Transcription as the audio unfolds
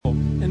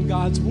in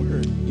God's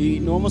word. Y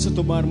no vamos a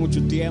tomar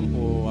mucho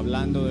tiempo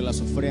hablando de las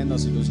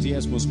ofrendas y los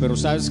diezmos, pero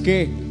 ¿sabes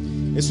qué?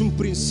 Es un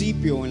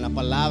principio en la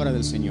palabra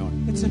del Señor.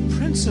 It's a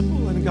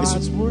principle in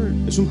God's word.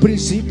 Es un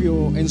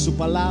principio en su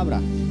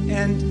palabra.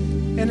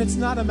 And it's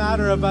not a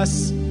matter of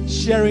us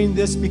sharing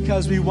this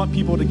because we want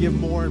people to give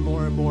more and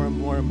more and more and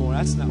more and more.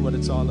 That's not what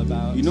it's all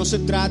about. Y no se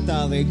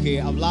trata de que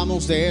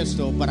hablamos de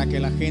esto para que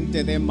la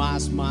gente dé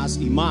más, más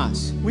y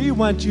más. We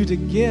want you to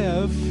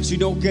give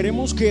Sino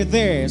queremos que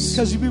des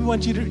because we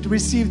want you to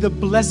receive the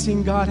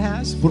blessing God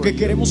has for porque you.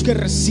 queremos que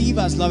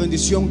recibas la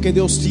bendición que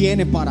Dios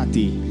tiene para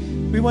ti.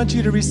 We want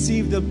you to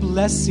receive the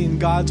blessing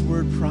God's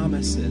word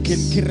promises.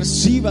 Que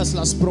recibas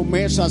las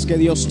promesas que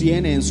Dios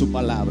tiene en su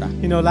palabra.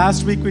 You know,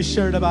 last week we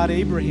shared about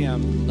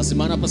Abraham. La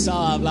semana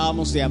pasada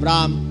hablábamos de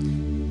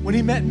Abraham. When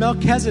he met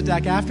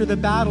Melchizedek after the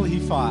battle he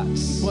fought.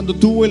 Cuando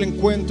tuvo el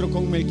encuentro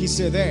con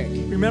Melquisedec.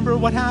 Remember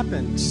what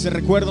happened? ¿Se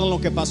recuerdan lo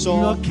que pasó?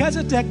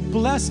 Melchizedek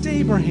blessed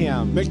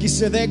Abraham.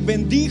 Melquisedec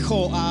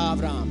bendijo a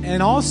Abraham.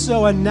 And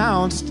also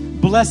announced,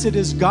 blessed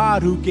is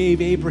God who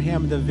gave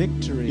Abraham the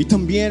victory. Y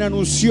también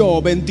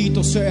anunció,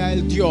 bendito sea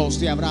el Dios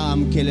de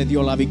Abraham que le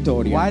dio la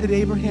victoria. Why did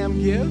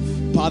Abraham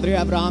give? Padre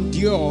Abraham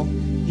dio,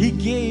 He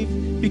gave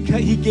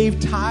because he gave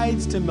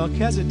tithes to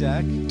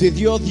Melchizedek te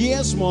dio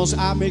diezmos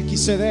a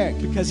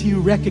Melquisedec, because he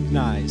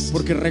recognized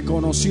porque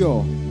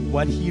reconoció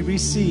what he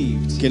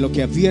received. que lo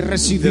que había The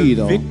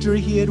recibido,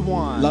 victory he had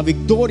won la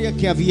victoria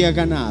que había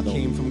ganado,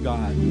 came from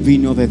God.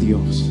 vino de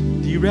Dios.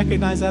 Do you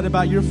recognize that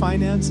about your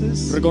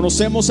finances?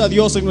 ¿Reconocemos a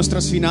Dios en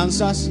nuestras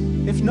finanzas?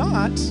 If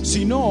not,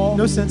 Si no,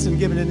 no sense in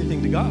giving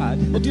anything to God.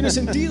 no tiene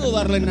sentido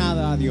darle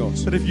nada a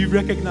Dios. But if you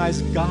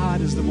recognize God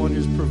is the one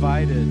who's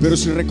provided, Pero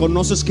si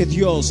reconoces que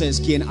Dios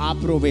es quien ha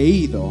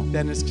proveído,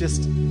 then it's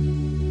just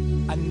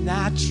a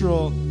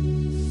natural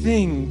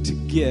thing to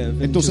give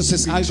and entonces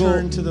just es algo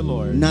return to the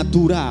Lord.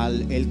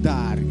 natural el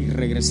dar y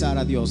regresar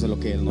a Dios de lo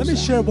que Él nos Let me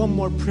da. share one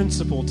more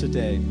principle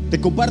today. Te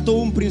comparto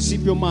un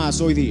principio más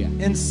hoy día.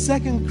 In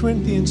 2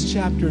 Corinthians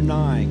chapter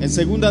 9, En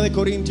 2 de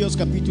Corintios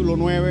capítulo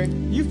 9,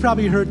 you've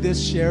probably heard this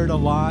shared a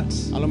lot,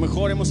 a lo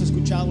mejor hemos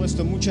escuchado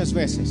esto muchas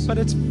veces, but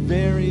it's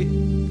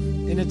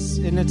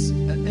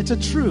a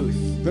truth.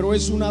 pero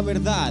es una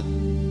verdad.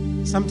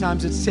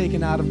 Sometimes it's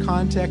taken out of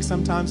context,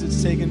 sometimes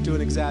it's taken to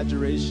an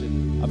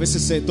exaggeration. A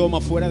veces se toma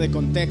fuera de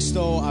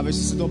contexto, a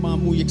veces se toma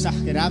muy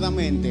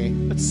exageradamente.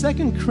 But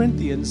 2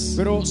 Corinthians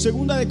Pero 2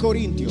 de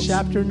Corintios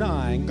chapter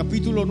 9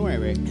 capítulo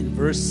 9, and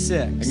verse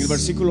 6. en el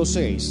versículo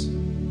 6,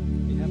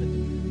 You have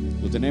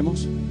it? ¿lo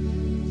tenemos?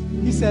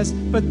 He says,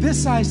 "But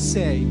this I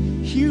say,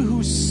 he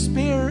who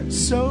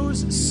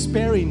sows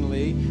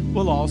sparingly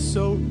will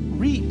also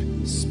reap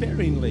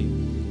sparingly,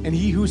 and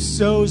he who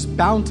sows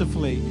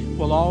bountifully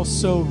will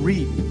also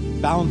reap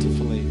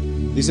bountifully."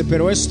 Dice,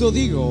 pero esto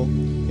digo,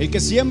 el que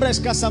siembra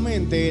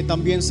escasamente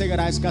también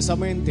segará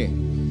escasamente,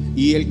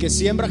 y el que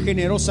siembra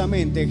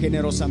generosamente,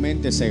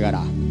 generosamente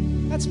segará.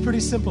 That's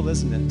pretty simple,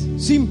 isn't it?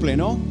 Simple,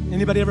 ¿no?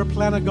 Anybody ever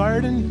plant a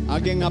garden?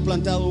 ¿Alguien ha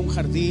plantado un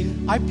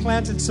jardín? I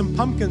planted some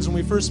pumpkins when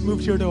we first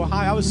moved here to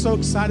Ohio. I was so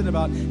excited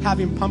about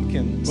having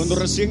pumpkins. Cuando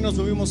recién nos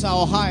movimos a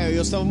Ohio,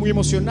 yo estaba muy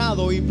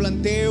emocionado y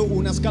planté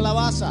unas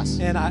calabazas.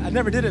 And I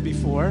never did it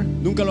before.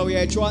 Nunca lo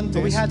había hecho But we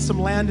antes. had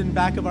some land in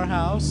back of our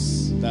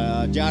house.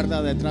 La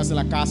yarda detrás de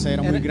la casa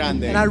era muy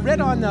grande. And I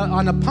read on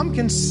a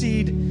pumpkin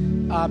seed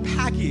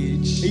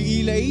package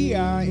Y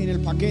leía en el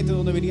paquete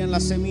donde venían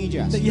las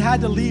semillas that you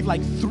had to leave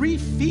like 3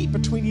 feet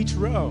between each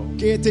row.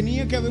 que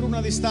tenía que haber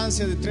una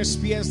distancia de 3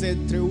 pies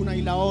entre una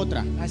y la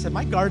otra. I said,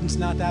 my garden's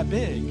not that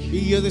big.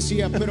 Y yo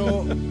decía,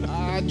 pero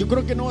yo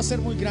creo que no va a ser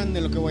muy grande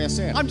lo que voy a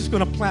hacer. I'm just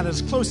going to plant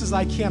as close as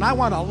I can. I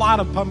want a lot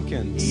of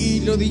pumpkins. Y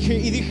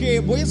dije,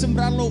 voy a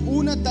sembrarlo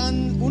una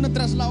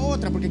tras la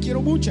otra porque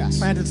quiero muchas.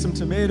 Planted some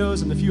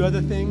tomatoes and a few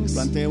other things.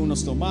 Planté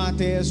unos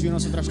tomates y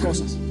unas otras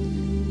cosas.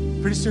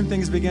 Pretty soon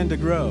things began to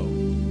grow.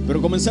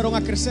 Pero comenzaron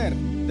a crecer.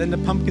 Then the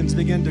pumpkins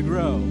began to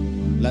grow.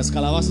 Las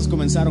calabazas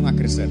comenzaron a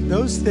crecer.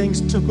 Those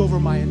things took over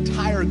my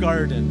entire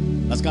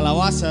garden. Las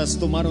calabazas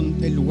tomaron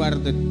el lugar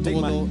de think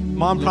todo my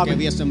mom lo que probably-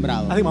 había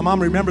sembrado. I think my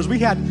mom remembers we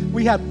had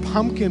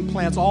pumpkin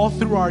plants all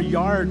through our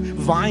yard,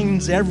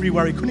 vines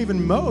everywhere. We couldn't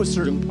even mow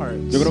certain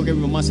parts. Yo creo que mi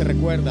mamá se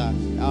recuerda.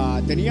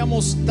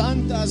 Teníamos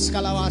tantas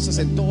calabazas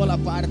en toda la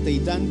parte y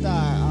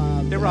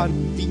They were on-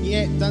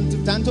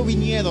 tanto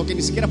viñedo que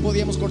ni siquiera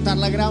podíamos cortar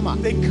la grama.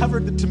 They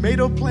covered the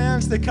tomato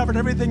plants. They covered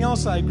everything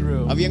else I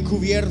grew. Habían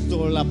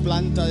cubierto la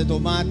planta de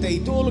tomate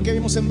y todo lo que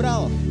habíamos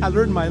sembrado. I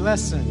learned my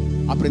lesson.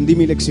 Aprendí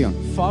mi lección.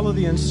 Follow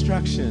the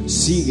instructions.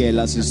 Sigue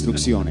las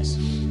instrucciones.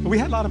 But we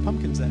had a lot of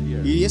pumpkins that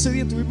year. Y ese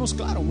día tuvimos,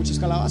 claro, muchas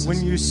calabazas.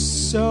 When you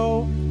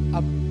sow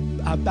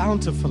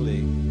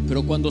bountifully,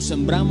 Pero cuando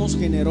sembramos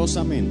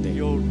generosamente,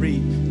 you'll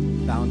reap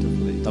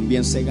bountifully.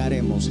 también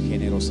segaremos Do you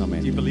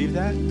generosamente. believe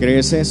that?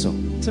 ¿Crees eso?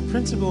 It's a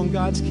principle in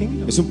God's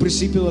kingdom. Es un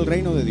principio del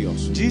reino de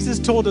Dios. Jesus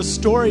told a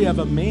story of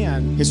a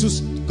man.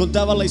 Jesús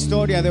contaba la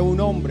historia de un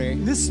hombre.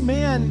 This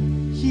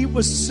man, he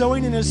was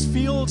sowing in his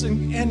fields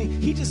and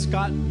he just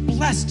got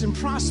blessed and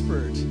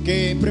prospered.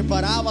 Que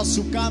preparaba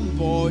su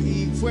campo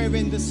y fue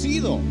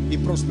bendecido y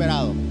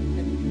prosperado.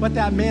 But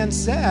that man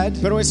said,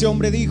 Pero ese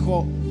hombre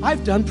dijo,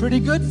 I've done pretty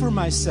good for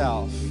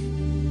myself.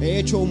 he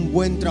hecho un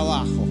buen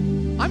trabajo.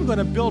 I'm going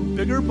to build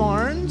bigger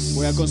barns.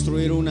 Voy a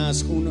construir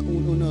unas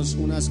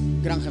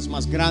granjas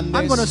más I'm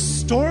going to grandes,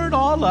 store it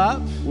all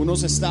up.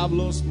 unos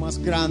establos más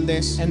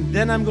grandes, And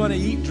then I'm going to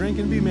eat, drink,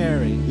 and be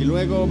merry. y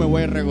luego me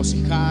voy a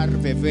regocijar,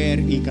 beber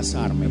y The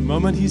casarme.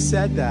 moment he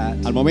said that,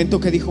 Al momento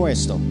que dijo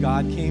esto,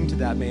 God came to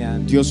that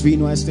man Dios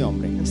vino a este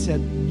hombre and said,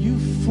 you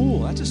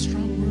fool. That's a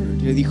strong word.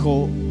 y le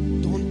dijo,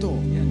 tonto,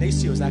 Yeah,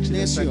 necio is actually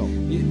that's right.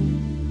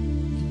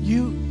 Necio.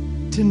 You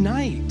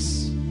tonight,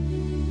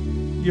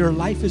 your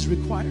life is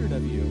required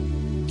of you.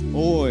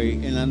 hoy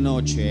en la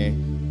noche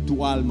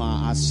tu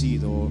alma ha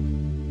sido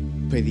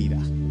pedida.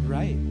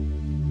 Right.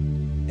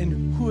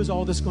 And who is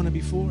all this going to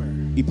be for?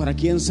 ¿Y para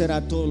quién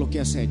será todo lo que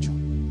has hecho?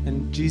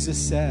 And Jesus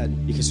said,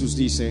 Y Jesús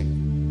dice,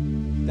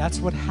 that's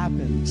what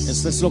happens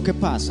esto es lo que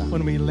pasa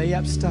when we lay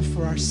up stuff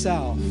for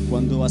ourselves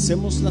cuando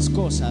hacemos las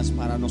cosas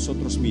para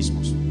nosotros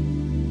mismos,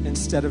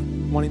 instead of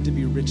wanting to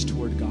be rich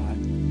toward God.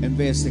 en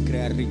vez de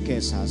crear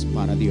riquezas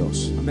para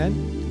Dios. Amen.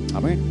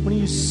 Amén. When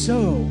you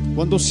sow,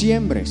 Cuando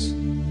siembres,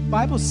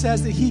 Bible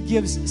says that he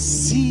gives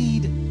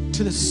seed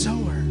to the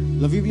sower.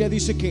 la Biblia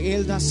dice que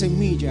Él da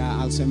semilla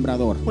al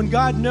sembrador. When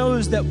God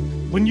knows that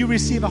when you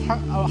receive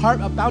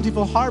a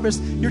bountiful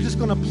harvest, you're just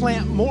going to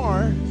plant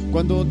more,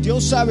 Cuando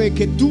Dios sabe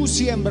que tú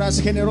siembras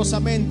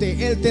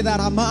generosamente, Él te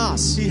dará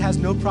más. he has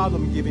no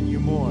problem giving you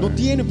more. No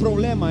tiene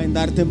problema en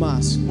darte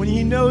más. When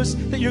he knows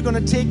that you're going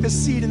to take the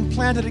seed and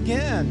plant it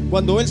again,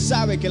 Cuando Él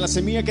sabe que la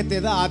semilla que te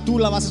da, tú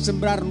la vas a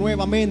sembrar he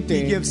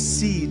nuevamente, gives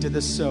seed to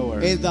the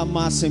sower. Él da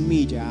más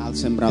semilla al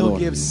He'll sembrador.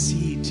 give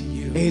seed to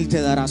you Él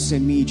te dará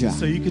semilla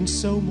so you can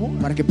sow more.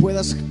 para que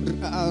puedas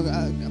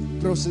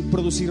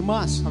producir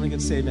más. How many can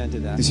say amen to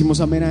that? Decimos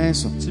amén a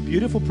eso. It's a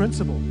beautiful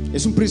principle.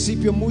 Es un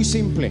principio muy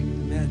simple.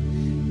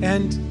 Amen.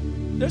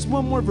 And there's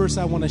one more verse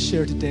I want to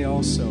share today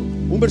also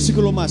Un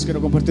versículo más quiero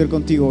compartir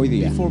contigo hoy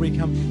día. before we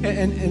come.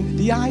 And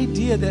the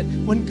idea that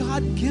when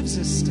God gives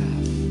us stuff,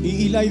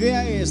 Y la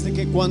idea es de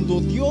que cuando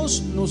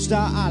Dios nos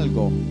da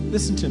algo,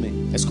 listen to me.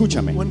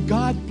 escúchame, When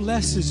God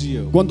blesses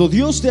you, cuando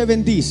Dios te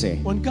bendice,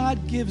 when God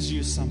gives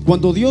you something,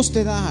 cuando Dios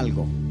te da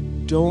algo,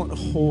 don't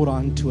hold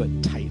on to it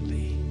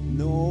tightly.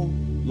 no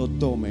lo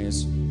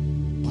tomes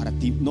para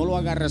ti, no lo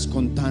agarres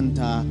con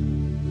tanta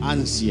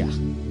ansia,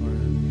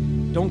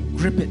 Or don't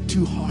grip it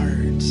too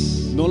hard.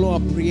 no lo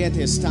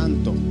aprietes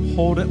tanto,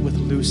 Hold it with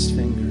loose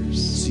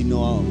fingers.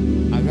 sino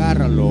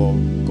agárralo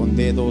con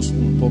dedos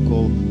un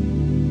poco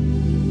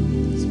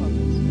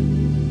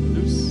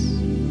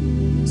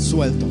Loose.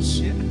 sueltos.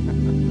 Yeah.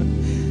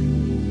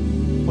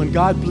 When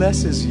God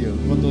blesses you,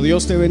 Cuando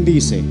Dios te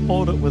bendice,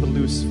 hold it with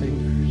loose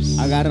fingers.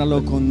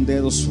 agárralo con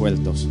dedos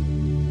sueltos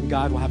And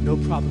God will have no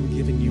problem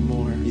giving you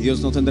more. y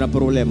Dios no tendrá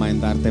problema en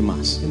darte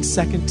más. In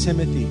 2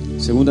 Timothy,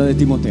 Segunda de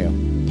Timoteo,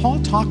 Paul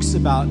talks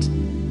about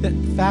the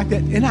fact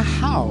that in a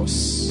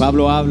house,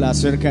 Pablo habla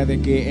acerca de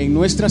que en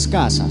nuestras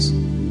casas,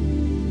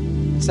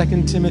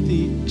 2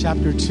 Timothy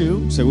chapter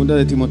 2, Segunda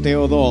de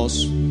Timoteo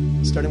 2,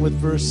 starting with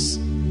verse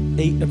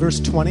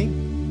 20,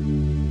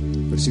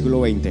 versículo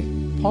 20,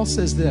 Paul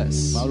says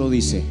this. Pablo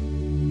dice,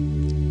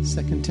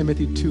 2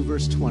 Timothy 2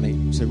 verse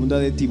 20. Segunda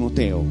de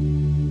Timoteo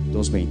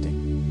 2:20.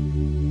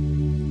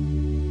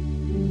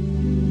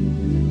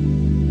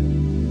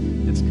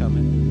 It's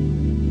coming.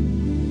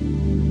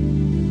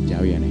 Ya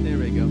viene. There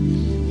we go.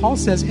 Paul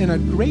says, in a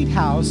great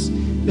house,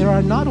 there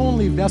are not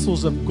only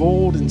vessels of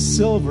gold and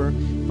silver,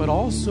 but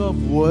also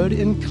of wood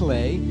and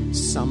clay,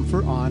 some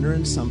for honor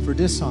and some for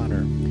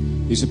dishonor.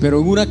 Dice,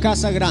 pero en una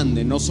casa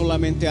grande no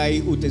solamente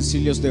hay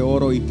utensilios de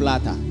oro y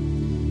plata,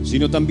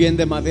 sino también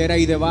de madera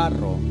y de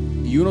barro,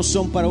 y unos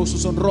son para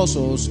usos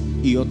honrosos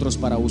y otros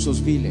para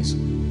usos viles.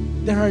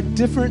 There are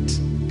different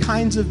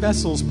kinds of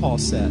vessels, Paul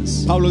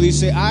says. Pablo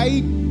dice,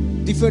 hay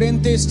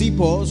diferentes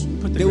tipos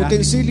de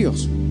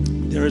utensilios,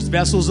 There's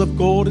vessels of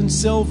gold and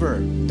silver.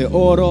 de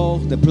oro,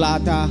 de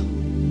plata,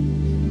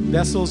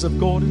 Vessels of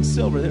gold and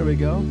silver. There we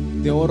go.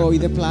 de oro y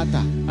de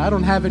plata. I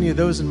don't have any of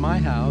those in my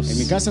house. En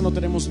mi casa no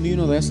tenemos ni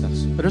uno de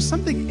estas. But there's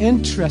something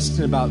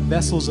interesting about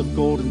vessels of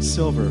gold and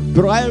silver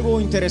Pero hay algo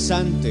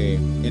interesante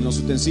en los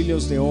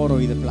utensilios de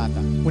oro y de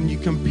plata. when you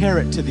compare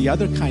it to the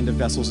other kind of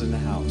vessels in the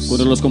house.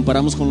 Cuando los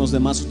comparamos con los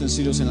demás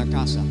utensilios en la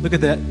casa. Look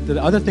at that.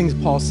 The other things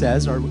Paul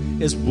says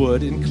is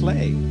wood and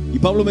clay. Y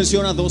Pablo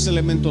menciona dos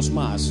elementos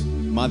más,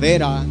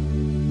 madera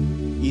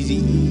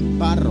y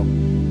barro.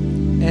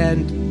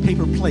 And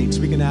paper plates.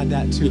 We can add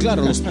that too. Y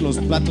claro, los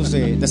platos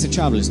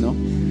desechables, ¿no?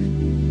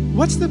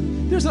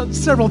 There's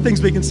several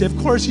things we can say. Of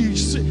course,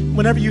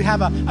 whenever you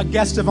have a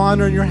guest of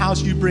honor in your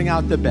house, you bring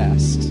out the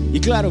best. Y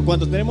claro,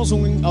 cuando tenemos a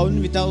un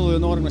invitado de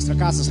honor en nuestra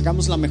casa,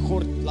 sacamos la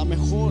mejor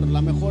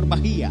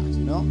vajilla,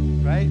 ¿no?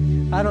 Right?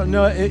 I don't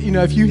know,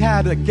 if you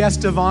had a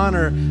guest of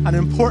honor, an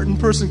important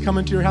person come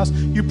into your house,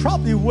 you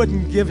probably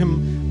wouldn't give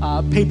him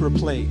paper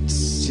plates.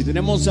 Si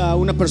tenemos a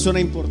una persona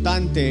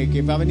importante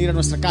que va a venir a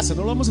nuestra casa,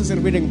 no lo vamos a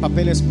servir en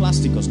papeles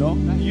plásticos, ¿no?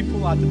 You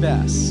pull out the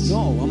best.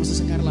 No, vamos a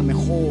sacar la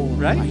mejor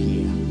Right?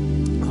 vajilla.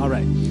 All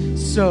right.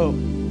 So,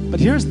 but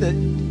here's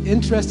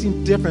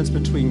interesting difference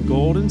between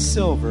gold and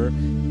silver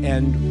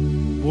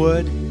and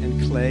wood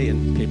and clay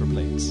and paper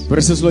plates. Pero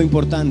eso es lo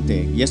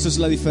importante, y esto es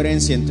la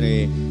diferencia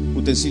entre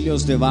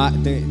utensilios de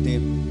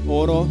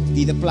oro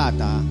y de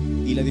plata,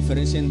 y la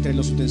diferencia entre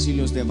los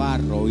utensilios de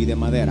barro y de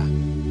madera.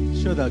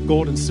 Show the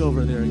gold and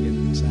silver there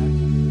again, Zach.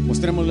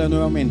 Mostrémosle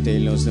nuevamente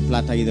los de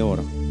plata y de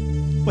oro.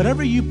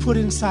 Whatever you put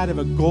inside of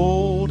a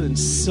gold and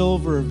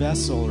silver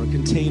vessel or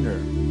container,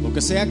 Lo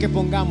que sea que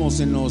pongamos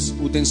en los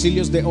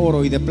utensilios de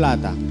oro y de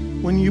plata,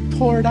 when you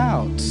pour it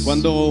out,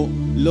 cuando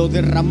lo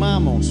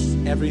derramamos,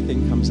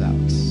 everything comes out.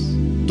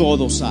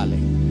 todo sale.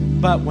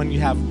 But when you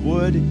have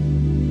wood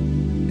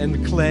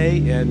and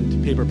clay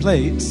and paper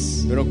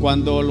plates, Pero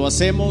cuando lo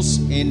hacemos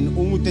en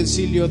un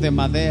utensilio de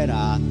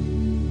madera,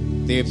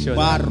 de Sure.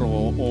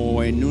 barro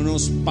o en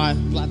unos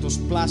platos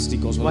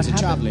plásticos o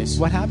desechables,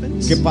 what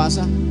happens? ¿qué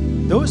pasa?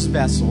 Those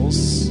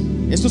vessels,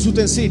 Estos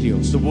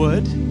utensilios, the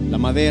wood, la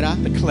madera,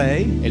 the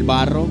clay, el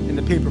barro and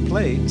the paper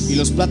plates, y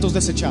los platos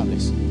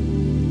desechables,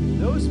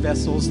 those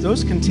vessels,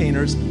 those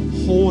containers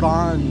hold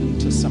on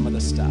to some of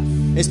the stuff.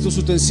 estos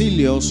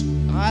utensilios,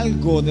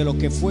 algo de lo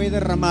que fue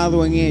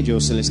derramado en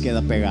ellos se les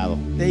queda pegado.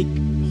 They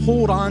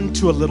hold on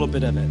to a little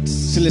bit of it.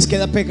 Se les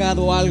queda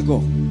pegado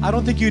algo. I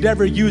don't think you'd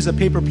ever use a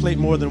paper plate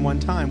more than one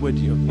time, would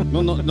you?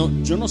 No,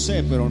 yo no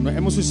sé, pero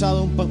hemos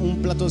usado un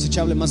plato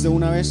desechable más de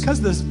una vez.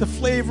 Because the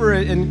flavor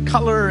and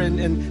color and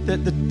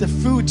the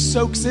food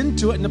soaks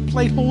into it and the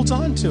plate holds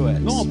on to it.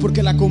 No,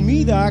 porque la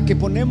comida que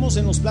ponemos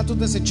en los platos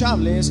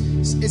desechables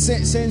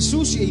se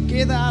ensucia y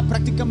queda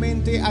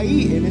prácticamente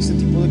ahí en este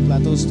tipo de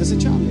platos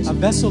desechables. A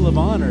vessel of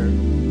honor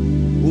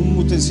Un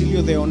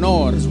utensilio de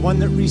honor is one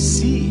that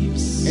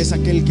receives, es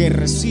aquel que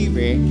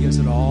recibe gives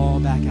it all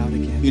back out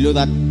again. y lo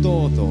da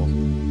todo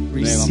nuevamente.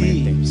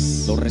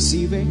 Receives. Lo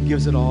recibe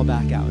Gives it all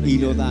back out y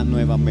lo again. da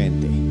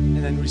nuevamente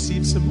And then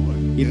receives some more.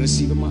 y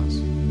recibe más.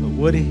 But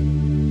wood,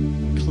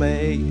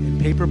 clay,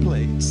 and paper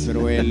plates,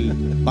 Pero el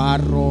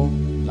barro,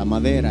 la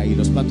madera y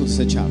los platos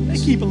they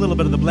desechables keep a little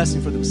bit of the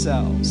blessing for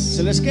themselves.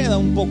 se les queda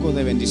un poco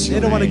de bendición.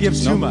 They don't a want to give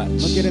ellos, too ¿no?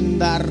 much. No quieren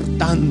dar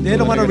tanto. They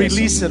don't de want to regreso.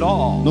 release it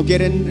all. No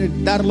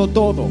quieren darlo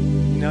todo.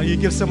 You know, you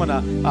give someone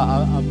a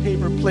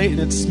paper plate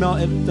and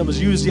that was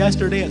used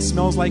yesterday, it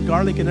smells like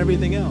garlic and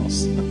everything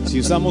else. Si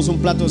usamos un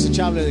plato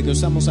desechable de que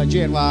usamos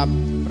ayer,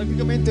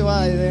 prácticamente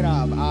va a heredar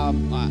a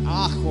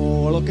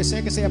ajo o lo que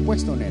sea que se haya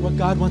puesto en él. What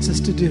God wants us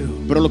to do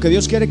Pero lo que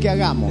Dios quiere que is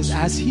hagamos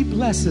as He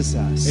blesses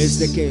us, es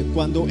de que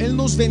cuando Él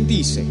nos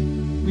bendice,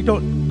 we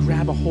don't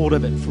grab a hold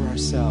of it for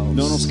ourselves.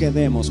 no nos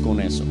quedemos con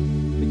eso,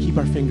 We keep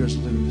our fingers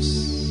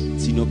loose.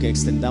 sino que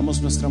extendamos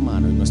nuestra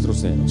mano y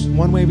nuestros dedos.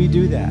 One way we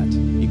do that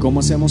 ¿Y cómo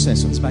hacemos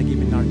eso? is by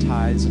giving our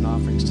tithes and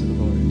offerings to the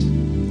Lord.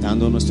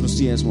 Dando nuestros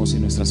diezmos y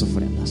nuestras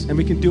ofrendas. And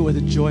we can do it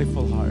with a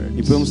joyful heart,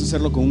 Y podemos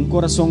hacerlo con un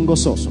corazón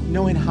gozoso,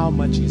 knowing how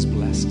much He's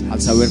blessed al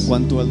us. saber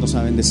cuánto Él nos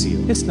ha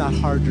bendecido. It's not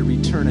hard to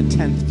return a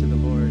tenth to the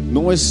Lord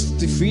No es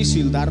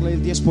difícil darle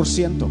el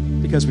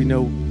 10%, because we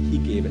know He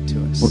gave it to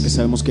us. porque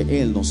sabemos que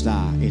Él nos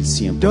da el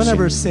 100%. Don't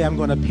ever say, I'm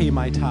going to pay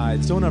my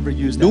tithes. Don't ever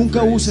use that Nunca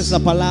phrase. uses la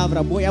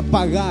palabra voy a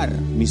pagar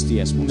mis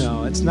diezmos.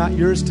 No, it's not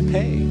yours to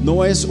pay.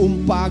 No es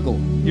un pago,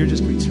 You're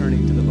just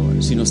returning to the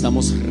Lord. sino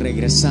estamos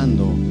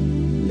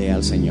regresándole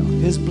al Señor.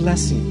 His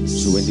blessings.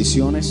 Sus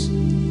bendiciones,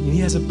 And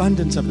He has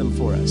abundance of them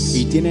for us.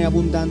 y tiene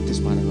abundantes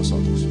para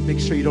nosotros. Make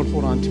sure you don't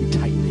hold on too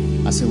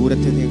tightly.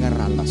 Asegúrate de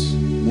agarrarlas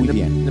muy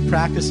bien. The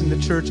practice in the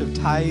church of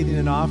tithing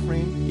and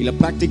offering Y la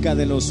práctica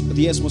de los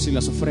diezmos y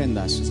las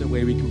ofrendas is a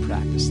way we can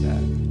practice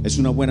that. es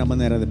una buena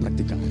manera de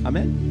practicar.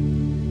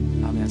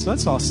 Amen? Amen. So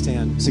let's all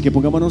stand. Así que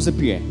pongámonos de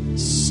pie.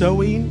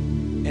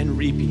 Sowing and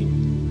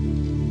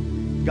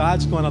reaping.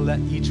 God's going to let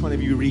each one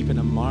of you reap in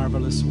a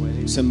marvelous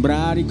way.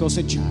 Sembrar y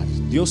cosechar.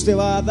 Dios te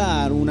va a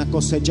dar una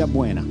cosecha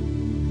buena,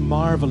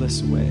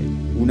 Marvelous way.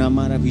 una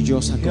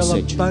maravillosa He'll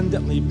cosecha.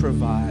 abundantly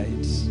provide.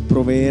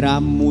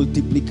 Proveerá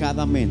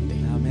multiplicadamente.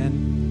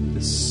 Amen.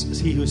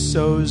 He who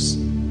sows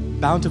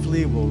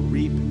bountifully will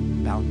reap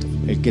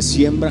bountifully. El que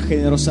siembra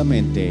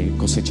generosamente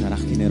cosechará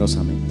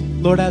generosamente.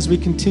 Lord, as we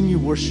continue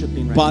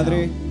worshiping right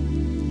Padre, now,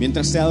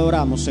 mientras te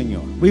adoramos,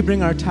 Señor, we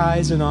bring our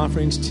tithes and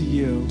offerings to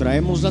you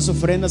traemos las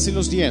ofrendas y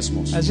los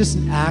diezmos as just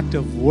an act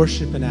of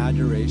worship and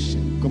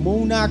adoration. como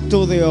un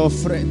acto de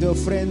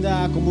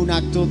ofrenda, como un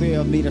acto de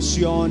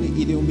admiración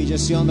y de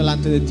humillación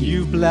delante de ti.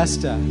 You've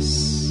blessed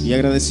us. Y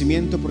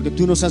agradecimiento porque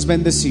tú nos has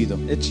bendecido,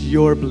 It's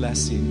your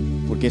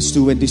blessing. porque es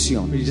tu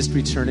bendición. We just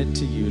return it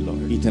to you,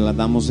 Lord. Y te la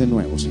damos de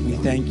nuevo, We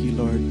Señor. thank you,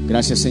 Lord,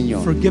 Gracias,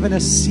 Señor, for giving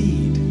us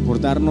seed por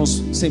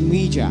darnos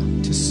semilla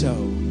to sow.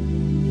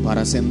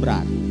 para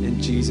sembrar.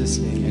 In Jesus'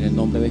 En name. el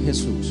nombre de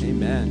Jesús.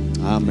 Amen.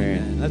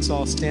 Amén. Let's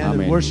all stand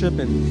Amen. and worship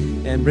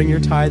and bring your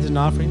tithes and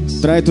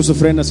offerings. Trae tus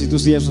ofrendas y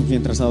tus diezmos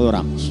mientras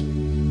adoramos.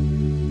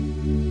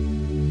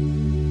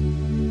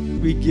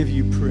 We give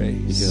you Y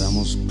praise. te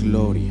damos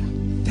gloria.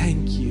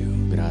 Thank you.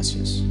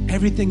 Gracias.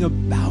 Everything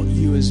about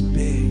you is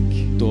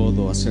big.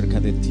 Todo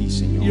acerca de ti,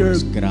 Señor, Your-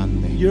 es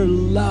grande. Your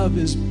love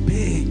is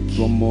big.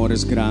 Tu amor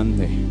es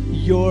grande.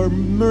 Your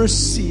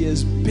mercy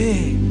is Tu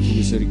big.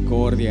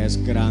 misericordia es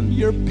grande.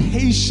 Your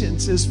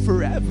patience is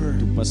forever.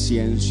 Tu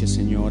paciencia,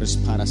 Señor, es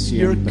para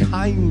Your siempre. Y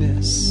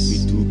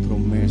kindness, tus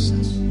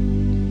promesas,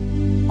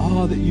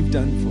 all that you've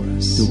done for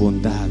us. tu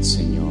bondad,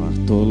 Señor,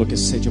 todo lo que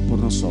has hecho por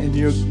And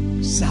your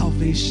nosotros.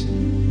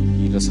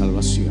 salvation Y la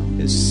salvación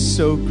is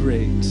so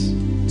great.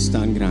 es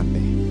tan grande.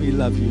 We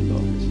love you,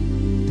 Lord.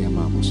 Te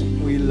amamos,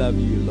 Señor. We love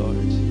you, Lord.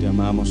 Te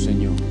amamos,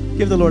 Señor.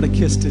 Give the Lord a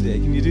kiss today.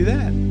 Can you do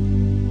that?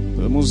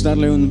 ¿Podemos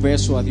darle un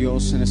beso a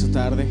Dios en esta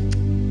tarde?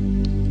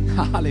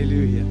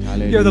 Hallelujah.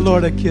 Hallelujah. Give the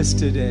Lord a kiss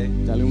today.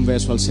 Dale un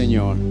beso al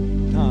Señor.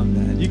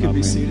 Amen. You can be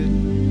Amen. seated.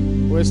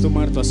 Puedes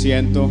tomar tu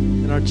asiento.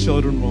 And our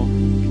children will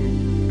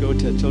go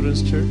to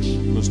children's church.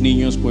 Los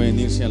niños pueden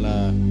irse a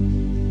la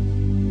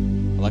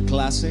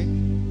clase.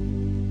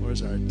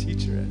 Where's our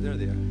teacher at? There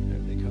they are. There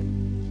they come.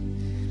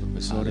 Los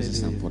profesores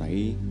están por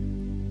ahí.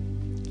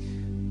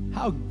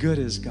 How good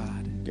is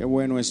God? Qué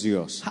bueno es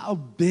Dios. How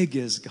big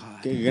is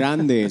God? Qué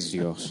grande es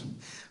Dios.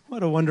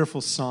 What a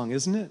wonderful song,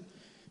 isn't it?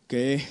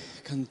 Qué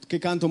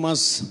canto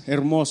más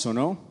hermoso,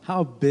 ¿no?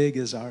 How big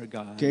is our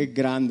God? Qué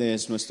grande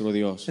es nuestro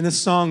Dios. In the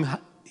song,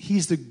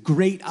 He's the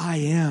great I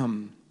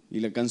am. Y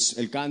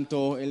el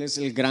canto, Él es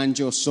el gran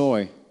yo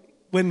soy.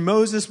 When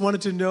Moses wanted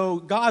to know,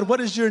 God,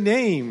 what is your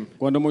name?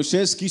 Cuando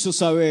Moisés quiso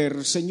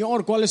saber,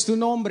 Señor, ¿cuál es tu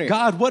nombre?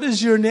 God, what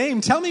is your name?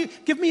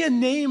 Give me a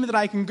name that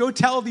I can go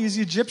tell these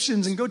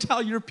Egyptians and go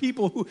tell your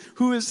people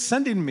who is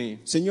sending me.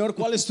 Señor,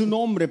 ¿cuál es tu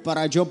nombre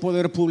para yo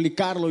poder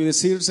publicarlo y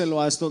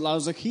decírselo a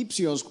los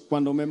egipcios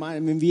cuando me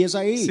envíes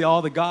ahí? See,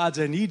 all the gods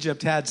in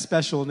Egypt had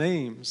special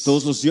names.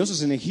 Todos los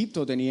dioses en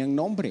Egipto tenían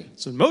nombre.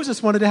 So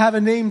Moses wanted to have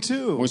a name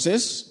too.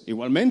 Moisés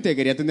igualmente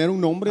quería tener un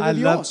nombre de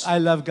Dios. I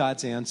love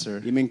God's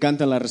answer. Y me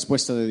encanta la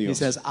respuesta de He Dios.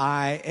 says,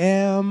 I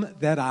am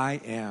that I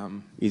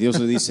am. Y Dios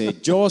le dice,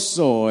 yo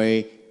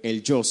soy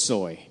el yo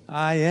soy.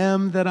 I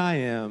am that I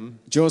am.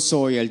 Yo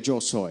soy el yo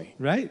soy.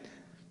 Right?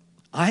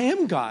 I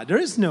am God.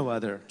 There is no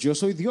other. Yo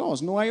soy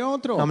Dios, no hay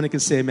otro. How many can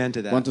say amen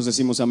to that? ¿Cuántos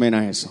decimos amén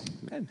a eso?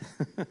 Amen.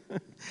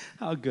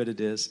 How good it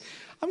is.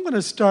 I'm going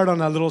to start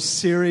on a little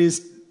series,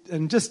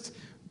 and just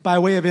by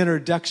way of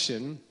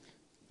introduction,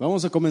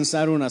 Vamos a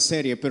comenzar una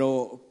serie,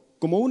 pero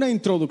como una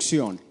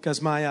introducción,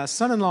 because my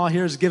son-in-law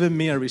here has given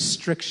me a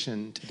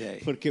restriction today.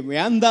 porque me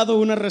han dado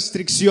una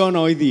restricción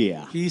hoy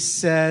día. He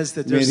says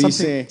that Me there's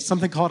dice,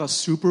 something called a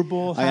Super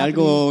Bowl Hay happening.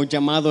 algo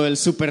llamado el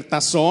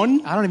supertazón.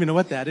 I don't even know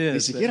what that Ni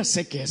is. siquiera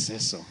sé qué es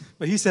eso.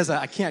 But he says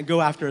I can't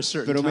go after a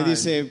certain Pero me time.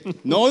 dice,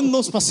 no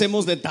nos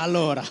pasemos de tal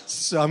hora.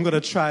 So I'm going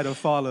to try to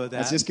follow that.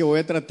 Así es que voy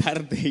a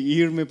tratar de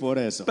irme por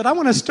eso. But I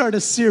want to start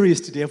a series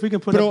today. If we can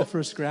put up Pero the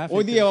first graphic.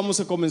 hoy día vamos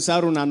a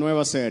comenzar una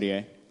nueva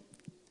serie.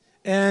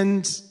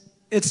 And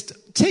it's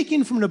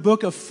taken from the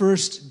book of 1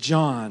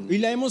 John. Y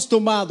la hemos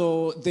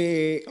tomado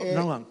de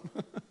No.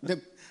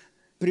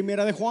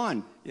 Primera de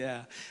Juan.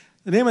 Yeah.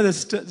 The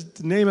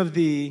name of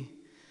the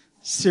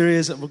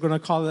series, we're going to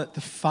call it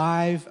the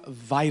 5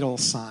 Vital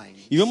Signs.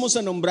 Y vamos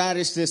a nombrar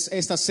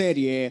esta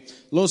serie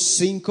los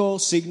 5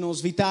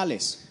 signos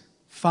vitales.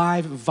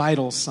 5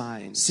 vital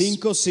signs.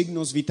 5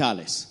 signos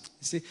vitales.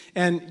 See?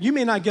 And you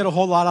may not get a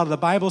whole lot out of the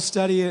Bible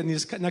study in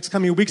these next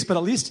coming weeks, but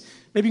at least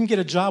maybe you can get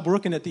a job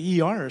working at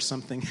the ER or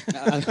something.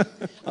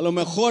 A lo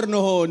mejor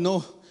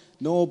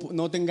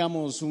no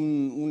tengamos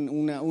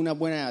un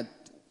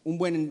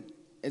buen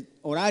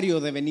horario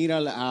de venir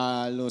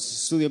a los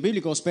estudios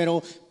bíblicos,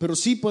 pero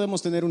sí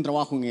podemos tener un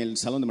trabajo en el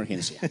salón de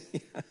emergencia.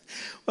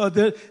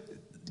 Well,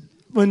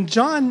 when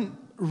John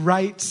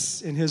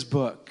writes in his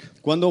book,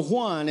 Cuando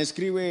Juan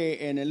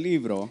escribe en el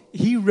libro,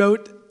 he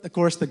wrote, of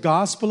course, the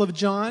Gospel of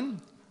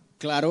John,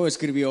 claro,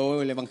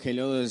 escribió el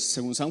Evangelio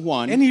según San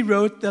Juan and he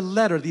wrote the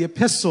letter, the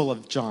Epistle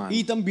of John.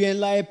 y también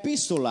la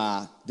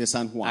epístola de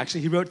San Juan.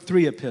 Actually, he wrote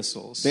 3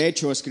 epistles. De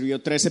hecho,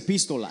 escribió 3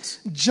 epístolas.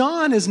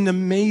 John is an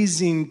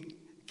amazing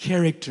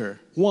character.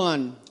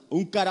 Juan,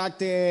 un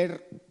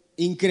carácter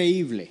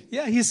increíble.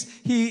 Yeah,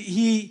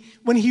 he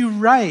when he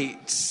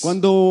writes,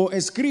 Cuando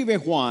escribe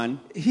Juan,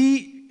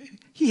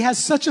 he has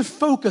such a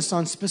focus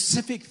on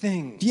specific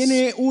things.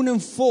 tiene un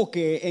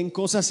enfoque en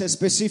cosas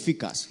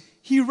específicas.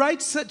 He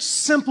writes such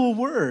simple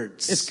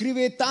words.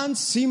 Escribe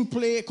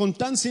con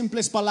tan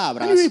simples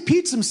palabras And he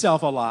repeats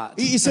himself a lot.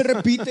 y se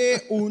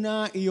repite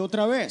una y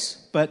otra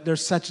vez. But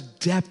there's such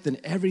depth in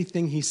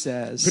everything he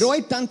says. Pero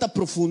hay tanta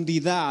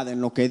profundidad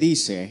en lo que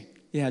dice.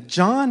 Yeah,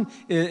 John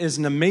is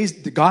an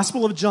amazing. The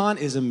Gospel of John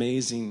is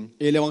amazing.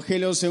 El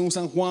Evangelio según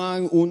San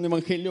Juan, un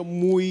evangelio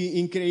muy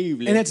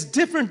increíble. And it's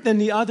different than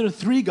the other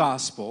 3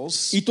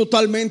 Gospels. Y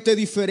totalmente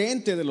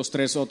diferente de los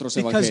 3 otros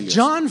Because evangelios.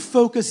 John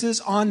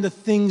focuses on the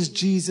things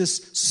Jesus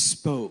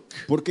spoke.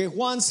 Porque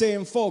Juan se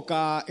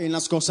enfoca en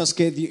las cosas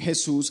que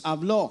Jesús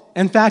habló.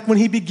 In fact, when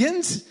he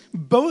begins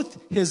both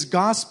his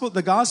gospel,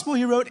 the gospel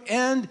he wrote,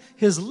 and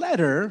his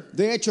letter,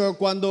 De hecho,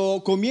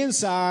 cuando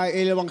comienza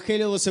el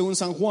Evangelio según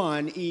San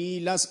Juan y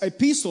las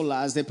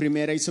epístolas de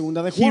primera y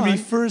segunda de he Juan,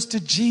 refers to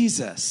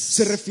Jesus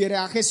se refiere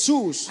a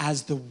Jesús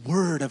as the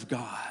Word of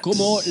God.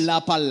 como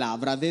la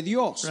palabra de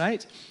Dios.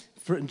 Right?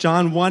 For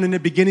John 1, in the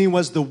beginning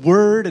was the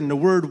Word, and the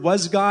Word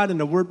was God, and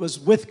the Word was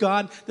with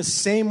God. The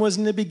same was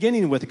in the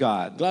beginning with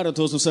God. Claro,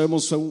 todos nos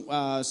sabemos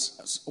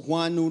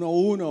Juan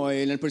 1:1,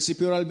 en el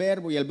principio era el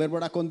verbo y el verbo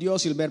era con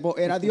Dios y el verbo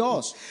era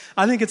Dios.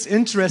 I think it's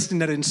interesting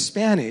that in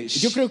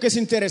Spanish, Yo creo que es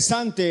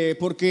interesante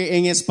porque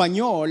en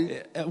español,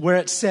 where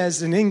it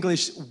says in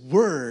English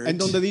word, en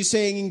donde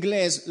dice en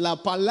inglés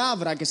la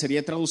palabra que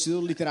sería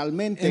traducido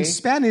literalmente, in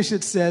Spanish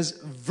it says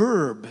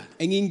verb.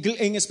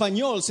 en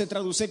español se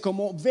traduce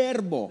como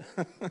verbo.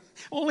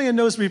 Only in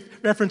those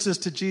references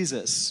to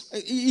Jesus.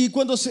 Y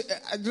cuando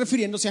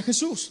refiriéndose a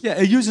Jesús,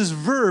 Yeah, it uses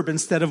verb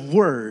instead of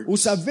word.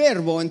 usa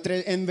verbo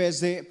en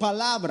vez de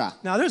palabra.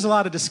 Now, there's a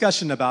lot of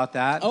discussion about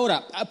that,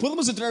 Ahora,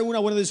 podemos entrar en una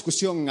buena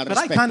discusión al but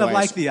I respecto kind of a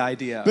like eso. the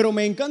idea. Pero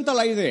me encanta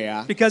la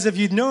idea, Because if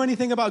you know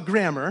anything about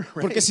grammar,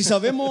 right, porque si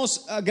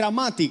sabemos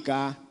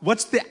gramática,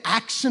 what's the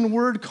action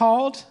word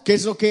called? ¿qué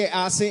es lo que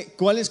hace?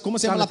 ¿Cómo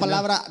se llama la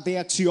palabra de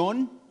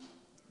acción?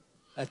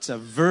 That's a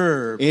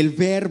verb. El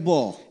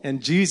verbo.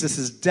 And Jesus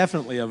is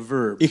definitely a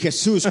verb. Y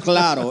Jesús,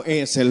 claro,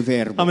 es el How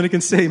verbo. many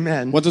can say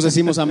amen? ¿Cuántos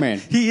decimos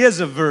amén? He is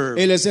a verb.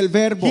 Él es el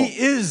verbo. He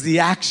is the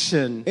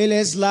action. Él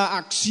es la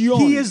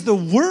acción. He is the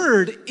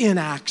word in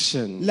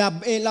action. La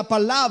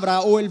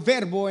palabra o el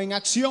verbo en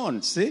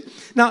acción. See?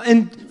 Now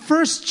in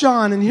 1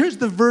 John, and here's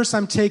the verse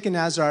I'm taking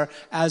as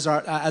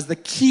the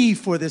key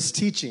for this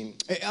teaching.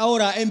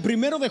 Ahora, en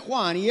 1 de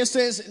Juan, y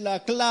esta es la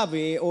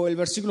clave o el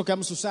versículo que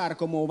vamos a usar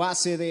como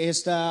base de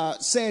esta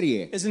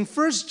serie. Is in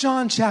 1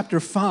 John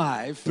chapter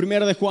 5,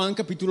 1 de Juan,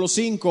 capítulo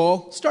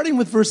 5, starting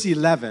with verse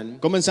 11.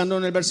 comenzando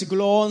en el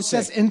versículo It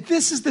says, 11. and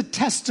this is the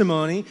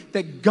testimony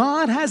that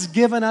God has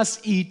given us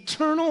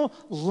eternal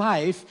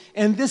life,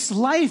 and this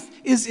life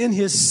is in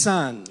his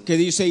Son. Que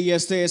dice, y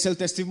este es el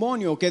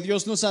testimonio, que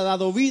Dios nos ha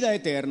dado vida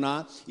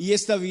eterna, y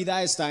esta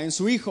vida está en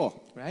su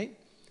Hijo. Right?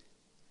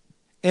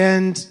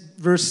 And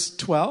verse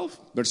 12,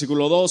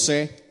 Versículo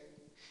 12.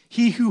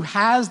 he who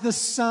has the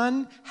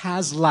Son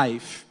has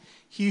life.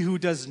 He who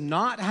does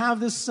not have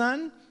the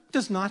Son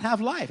does not have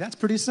life. That's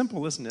pretty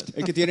simple, isn't it?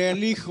 El que tiene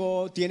el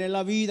Hijo tiene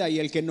la vida, y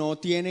el que no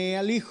tiene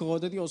al Hijo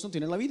de Dios no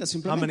tiene la vida,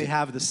 How many simplemente.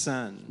 have the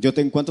Son?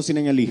 ¿Cuántos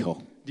tienen el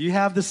Hijo? Do you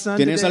have the Son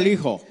 ¿Tienes today? al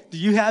Hijo? Do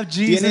you have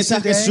Jesus ¿Tienes a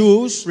today?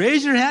 Jesús?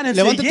 Raise your hand and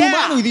Levanta say, tu yeah,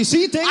 mano y di,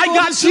 sí, tengo I a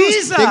got Jesús.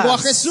 Jesus. Tengo a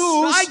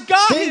Jesús. I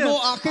got Tengo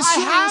him. a Jesús. I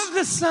have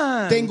the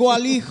Son. Tengo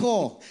al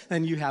Hijo.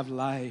 And you have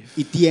life.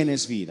 Y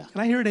tienes vida.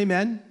 Can I hear an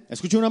amen?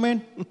 ¿Escucha un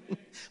amén?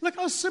 Look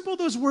how simple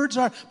those words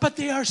are, but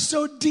they are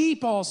so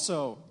deep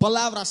also.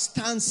 Palabras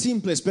tan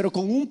simples, pero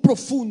con un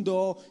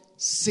profundo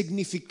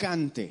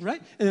significante.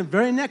 Right? In the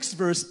very next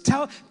verse,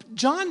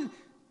 John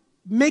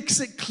makes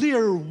it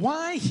clear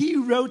why he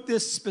wrote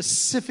this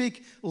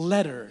specific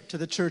letter to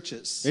the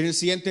churches. En el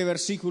siguiente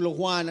versículo,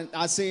 Juan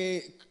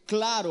hace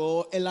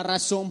claro la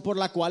razón por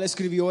la cual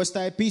escribió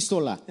esta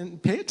epístola.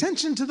 And pay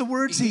attention to the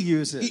words he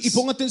uses. Y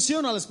pon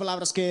atención a las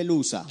palabras que él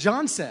usa.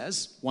 John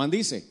says, Juan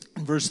dice,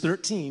 in verse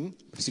 13,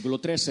 versículo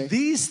 13,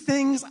 these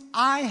things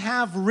I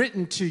have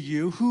written to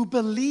you who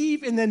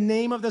believe in the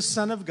name of the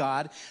Son of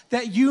God,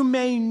 that you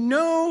may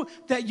know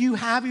that you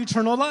have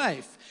eternal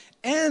life,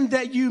 and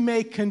that you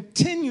may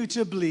continue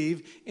to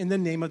believe in the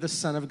name of the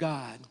Son of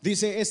God.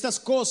 dice, estas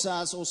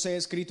cosas os he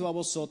escrito a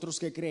vosotros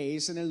que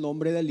creéis en el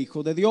nombre del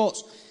Hijo de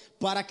Dios,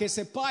 para que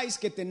sepáis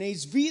que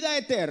tenéis vida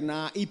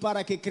eterna y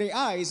para que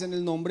creáis en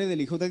el nombre del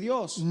Hijo de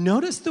Dios.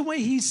 Notice the way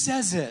he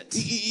says it.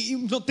 Y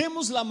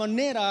notemos la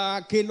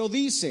manera que lo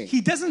dice.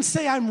 He doesn't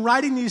say, I'm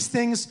writing these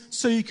things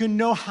so you can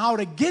know how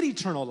to get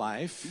eternal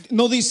life.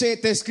 No dice,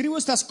 te escribo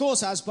estas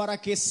cosas para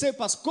que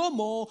sepas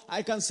cómo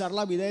alcanzar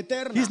la vida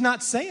eterna. He's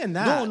not saying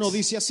that. No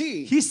dice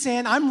así. He's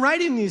saying, I'm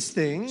writing these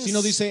things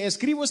Sino dice,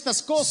 escribo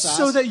estas cosas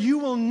so that you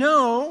will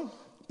know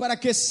para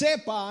que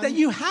sepan that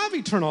you have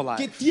eternal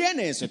que life.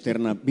 tienes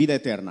vida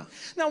eterna.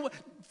 Now,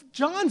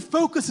 John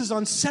focuses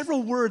on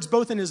several words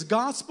both in his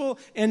gospel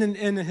and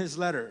in his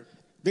letter.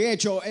 De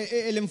hecho,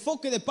 el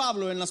enfoque de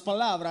Pablo en las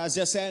palabras,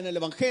 ya sea en el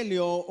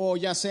Evangelio o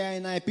ya sea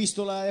en la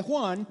epístola de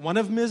Juan, One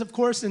of them is, of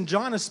course, in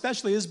John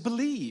especially, is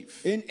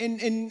believe. en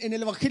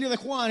el Evangelio de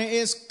Juan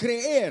es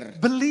creer.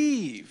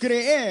 Believe.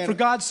 Creer. For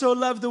God so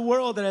loved the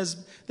world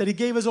that he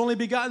gave his only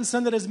begotten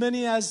Son, that as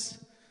many as,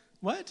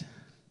 what?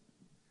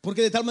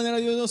 Porque de tal manera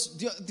Dios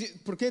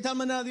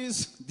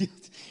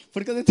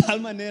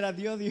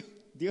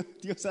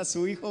a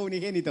su Hijo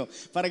unigénito,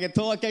 para que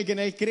todo aquel que en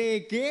él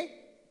cree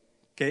que,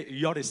 Okay,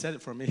 you already said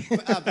it for me.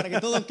 para que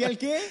todo aquel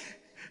que,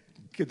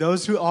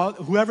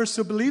 Whoever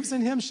so believes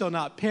in him shall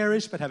not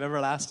perish but have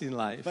everlasting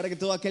life. para que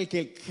todo aquel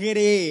que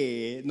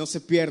cree no se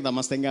pierda,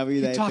 mas tenga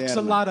vida He talks a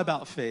eterna. lot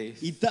about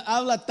faith. Y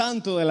habla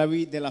tanto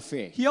de la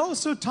fe. He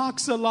also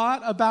talks a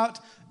lot about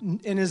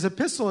in his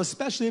epistle,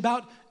 especially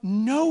about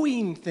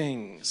knowing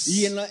things.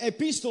 Y en la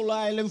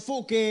epístola el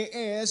enfoque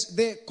es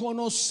de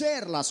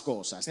conocer las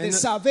cosas, de And the-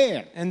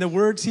 saber. And the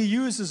words he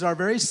uses are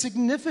very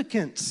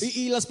significant.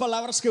 Y las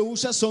palabras que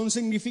usa son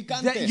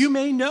significantes. That you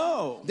may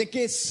know. De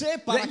que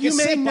sepan, That you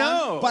may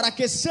know. para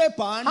que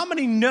sepan. How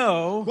many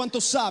know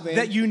 ¿Cuántos saben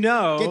that you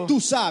know que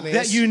tú sabes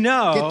that you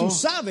know que tú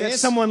sabes that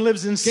someone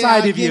lives que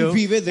inside of alguien you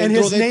vive and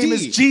dentro his de name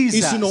ti is Jesus?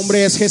 y su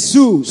nombre es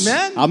Jesús?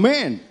 Amen?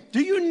 Amén. Do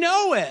you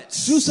know it?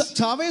 ¿Tú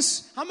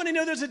sabes? How many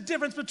know there's a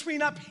difference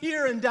between up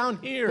here and down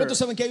here? ¿Cuántos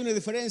saben que hay una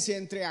diferencia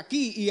entre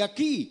aquí y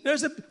aquí?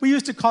 We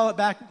used to call it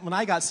back when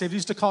I got saved, we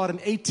used to call it an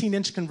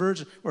 18-inch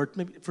conversion, or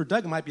maybe for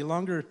Doug it might be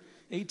longer,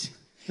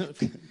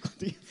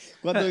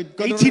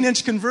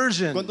 18-inch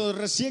conversion. Cuando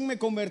recién me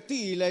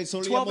convertí, le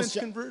 12-inch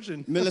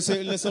conversion.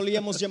 le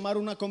solíamos llamar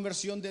una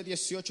conversión de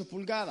 18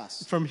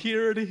 pulgadas. From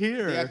here to De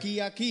here. aquí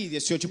a aquí,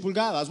 18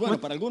 pulgadas. Bueno,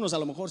 para algunos a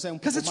lo mejor sea un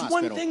Because poco it's más,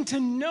 one pero, thing to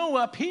know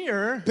up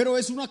here, pero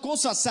es una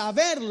cosa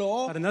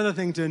saberlo, but another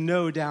thing to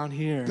know down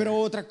here. pero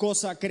otra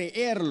cosa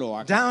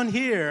creerlo. Down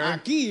here,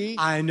 Aquí,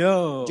 I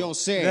know yo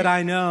sé that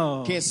I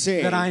know que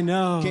sé that I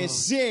know que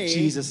sé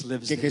Jesus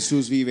lives que there.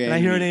 Jesús vive And I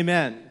en hear mí. an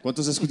amen.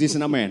 ¿Cuántos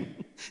dicen amén?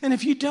 And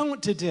if you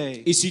don't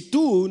today, Y si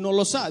tú no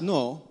lo sabes,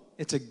 no,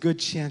 it's a good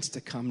chance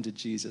to come to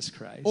Jesus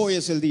Christ hoy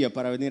es el día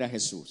para venir a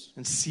Jesús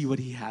and see what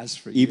he has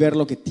for y you. ver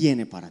lo que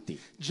tiene para ti.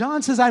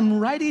 John says, I'm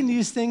writing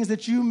these things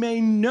that you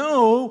may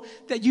know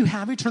that you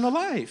have eternal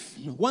life.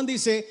 Juan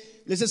dice,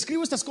 les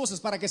escribo estas cosas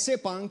para que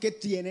sepan que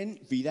tienen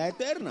vida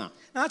eterna.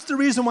 That's the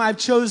reason why I've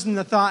chosen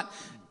the thought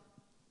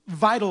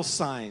vital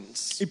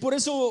signs. Y por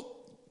eso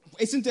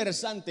es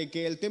interesante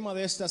que el tema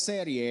de esta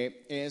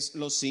serie es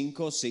los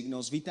 5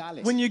 signos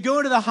vitales. When you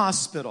go to the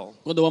hospital,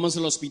 Cuando vamos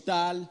al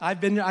hospital,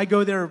 I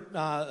go there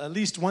at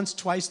least once,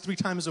 twice, 3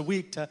 times a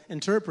week to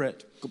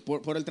interpret.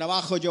 por el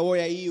trabajo yo voy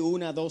ahí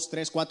 1, 2,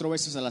 3, 4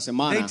 veces a la They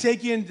semana.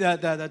 take you in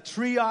the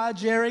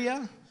triage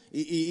area.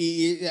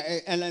 Y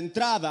en la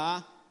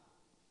entrada,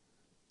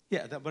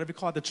 Yeah, whatever you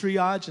call it, the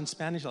triage in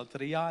Spanish, el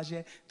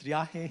triage.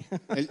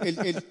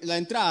 la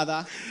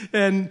entrada,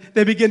 And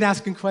they begin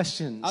asking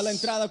questions. a la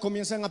entrada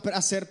comienzan a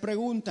hacer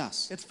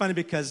preguntas. It's funny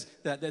because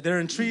they're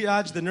in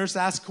triage, the nurse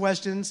asks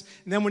questions,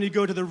 and then when you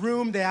go to the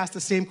room, they ask the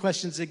same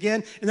questions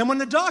again. And then when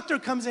the doctor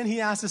comes in,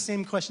 he asks the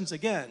same questions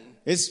again.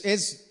 Es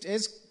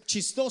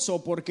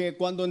chistoso porque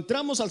cuando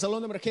entramos al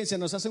salón de emergencia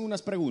nos hacen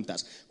unas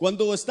preguntas.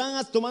 Cuando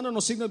están tomando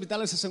los signos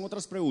vitales hacen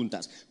otras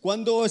preguntas.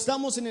 Cuando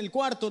estamos en el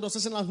cuarto nos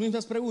hacen las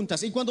mismas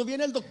preguntas. Y cuando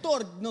viene el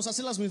doctor nos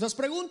hacen las mismas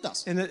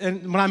preguntas. And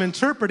when I'm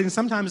interpreting,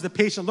 sometimes the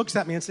patient looks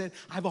at me and says,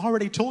 I've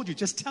already told you,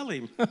 just tell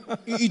him.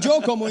 Y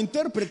yo como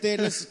intérprete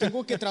les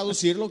tengo que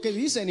traducir lo que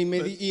dicen.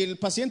 Y el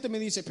paciente me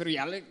dice, pero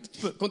ya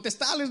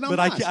contestales nada But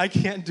más. I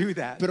can't do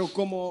that. Pero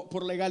como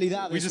por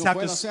legalidad We just no have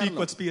to puedo speak hacerlo.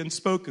 what's being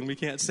spoken. We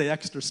can't say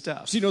extra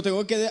stuff. Si no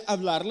tengo que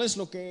hablarles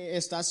lo que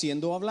está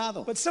siendo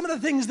hablado. But some of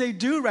the things they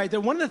do right there,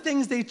 one of the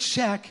things they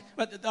check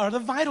are the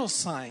vital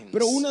signs.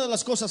 Pero una de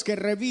las cosas que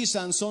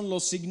revisan son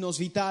los signos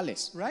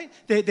vitales. Right?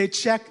 They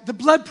check the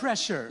blood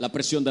pressure. La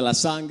presión de la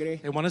sangre.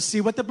 They want to see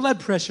what the blood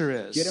pressure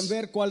is. ¿Quieren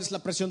ver cuál es la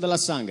presión de la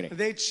sangre?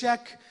 They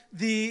check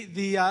the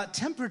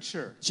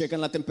temperature. Checan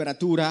la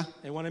temperatura.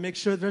 They want to make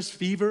sure there's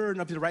fever and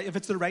if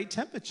it's the right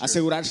temperature.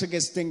 Asegurarse que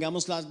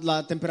tengamos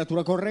la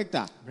temperatura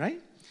correcta.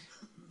 Right?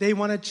 They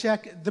want to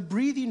check the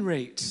breathing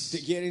rate.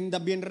 Quieren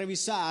también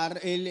revisar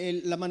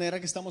la manera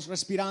que estamos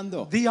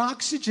respirando. The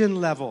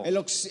oxygen level.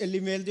 El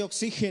nivel de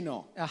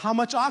oxígeno. How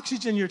much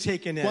oxygen you're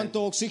taking in.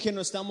 ¿Cuánto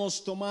oxígeno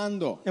estamos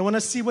tomando? They want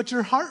to see what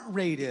your heart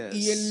rate is.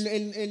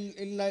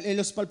 Y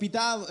los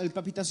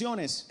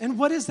palpitaciones. And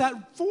what is that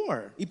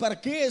for? ¿Y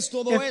para qué es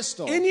todo If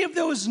esto? any of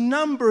those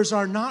numbers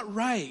are not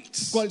right,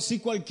 Si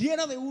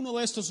cualquiera de uno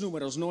de estos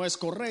números no es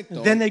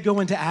correcto, then they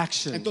go into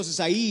action. entonces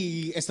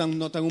ahí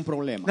notan un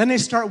problema. Then they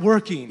start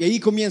working. Y ahí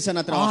comienzan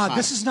a trabajar.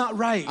 This is not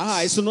right.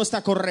 Eso no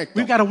está correcto.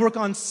 We've got to work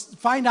on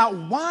find out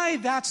why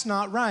that's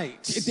not right.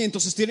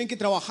 Entonces tienen que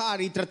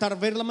trabajar y tratar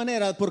de ver la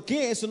manera por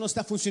qué eso no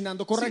está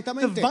funcionando The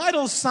correctamente.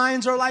 vital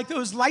signs are like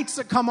those lights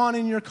that come on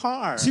in your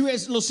car. Si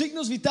ves, los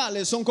signos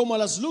vitales son como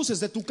las luces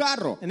de tu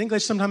carro. In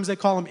English, sometimes they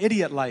call them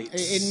idiot lights.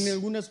 En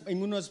algunas,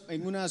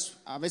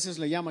 a veces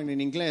le llaman en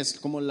inglés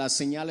como las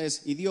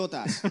señales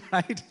idiotas.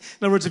 Right? In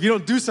other words, if you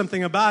don't do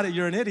something about it,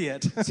 you're an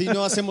idiot. Si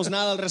no hacemos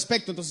nada al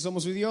respecto, entonces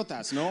somos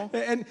idiotas, ¿no?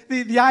 And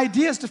the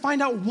idea is to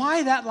find out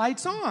why that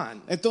light's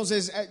on.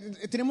 Entonces,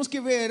 tenemos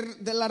que ver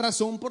de la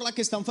razón por la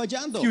que están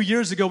fallando. A few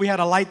years ago, we had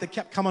a light that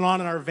kept coming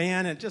on in our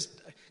van and just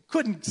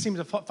couldn't seem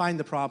to find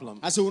the problem.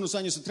 Hace unos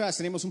años atrás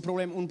teníamos un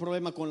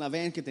problema con la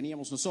van que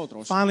teníamos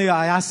nosotros. Finally,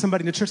 I asked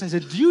somebody in the church, I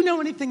said, do you know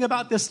anything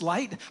about this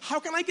light? How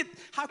can I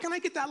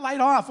get that light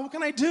off? What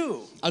can I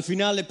do? Al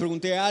final le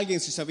pregunté a alguien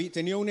si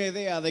tenía una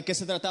idea de qué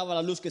se trataba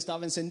la luz que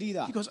estaba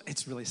encendida. He goes,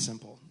 it's really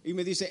simple. Y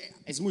me dice,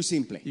 es muy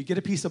simple. You get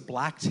a piece of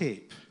black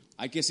tape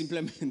Hay que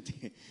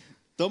simplemente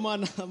toma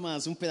nada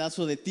más un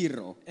pedazo de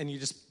tirro, and you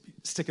just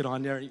stick it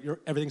on there.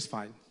 Everything's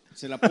fine.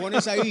 se la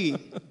pones ahí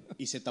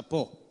y se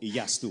tapó y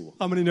ya estuvo.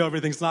 How many know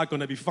everything's not going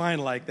to be fine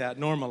like that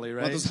normally,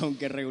 right? ¿Cuántos saben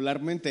que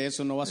regularmente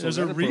eso no va a There's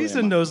a resolver el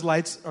reason problema? those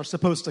lights are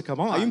supposed to come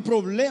Hay un on.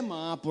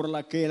 problema por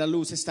la que la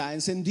luz está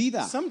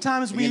encendida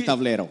Sometimes en we el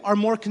tablero. are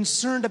more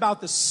concerned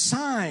about the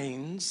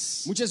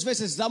signs Muchas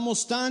veces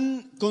damos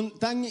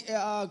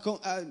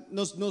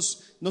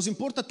nos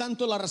importa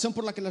tanto la razón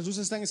por la que las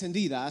luces están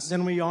encendidas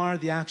than we are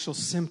the actual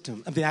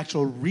symptom, the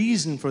actual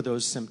reason for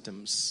those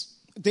symptoms.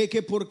 de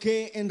que por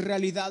qué en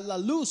realidad la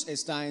luz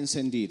está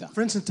encendida.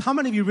 For instance, how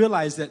many of you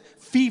realize that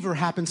fever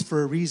happens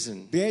for a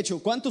reason? De hecho,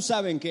 ¿cuántos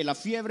saben que la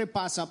fiebre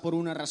pasa por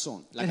una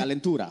razón? La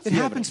calentura, It fiebre.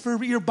 happens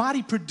for your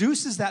body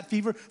produces that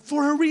fever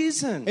for a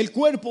reason. El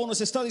cuerpo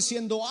nos está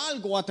diciendo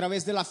algo a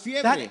través de la That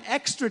fiebre.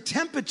 extra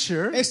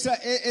temperature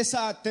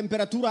Esa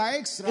temperatura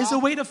extra is a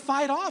way to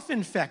fight off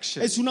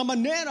infection. es una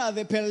manera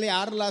de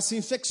pelear las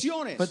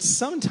infecciones. But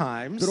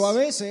sometimes Pero a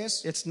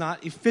veces it's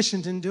not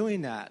efficient in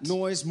doing that.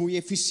 no es muy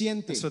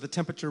eficiente. So the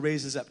temperature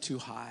raises up too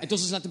high.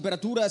 Entonces la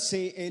temperatura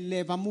se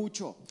eleva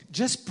mucho.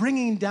 Just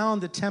bringing down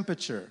the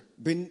temperature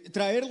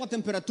Traer la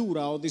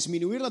temperatura o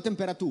disminuir la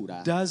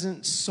temperatura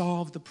doesn't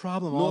solve the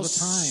problem all no, the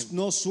time.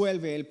 no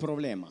suelve el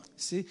problema.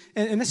 See?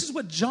 And this is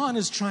what John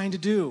is trying to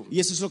do. Y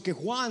eso es lo que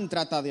Juan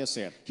trata de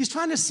hacer. He's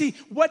trying to see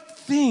what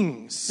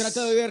things,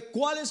 Trata de ver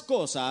cuáles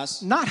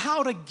cosas, not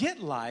how to get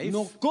life,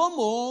 no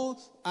cómo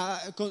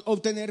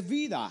obtener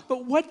vida,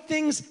 but what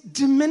things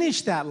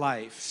diminish that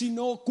life.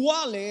 sino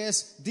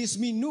cuáles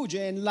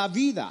disminuyen la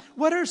vida.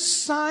 What are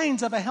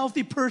signs of a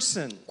healthy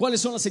person? ¿Cuáles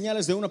son las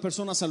señales de una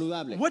persona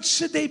saludable? What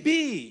should they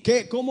be?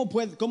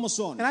 ¿Cómo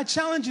son? And I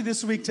challenge you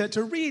this week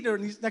to read, or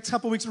in these next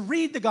couple of weeks,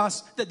 read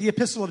the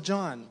Epistle of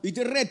John. Y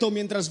te reto,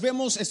 mientras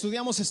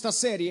estudiamos esta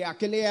serie, a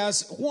que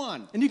leas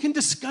Juan And you can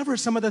discover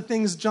some of the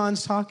things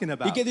John's talking y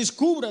about. que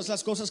descubras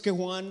las cosas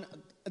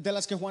de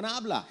las que Juan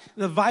habla,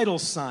 The vital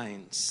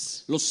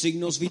signs. los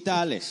signos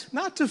vitales.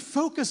 Not to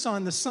focus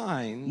on the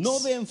signs, No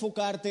de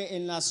enfocarte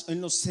en las but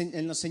to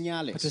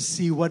señales,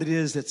 see what it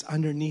is that's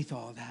underneath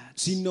all that.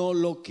 sino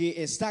lo que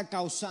está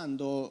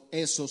causando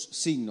esos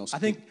signos. I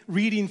think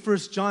reading 1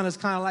 John is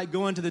kind of like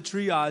going to the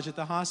triage at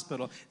the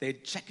hospital. They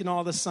check in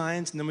all the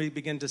signs, and then we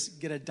begin to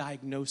get a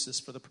diagnosis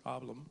for the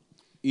problem.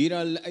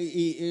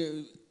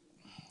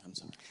 I'm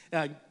sorry.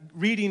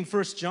 Reading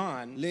 1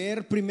 John,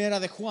 Leer Primera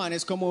de Juan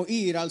es como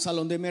ir al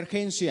salón de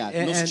emergencia.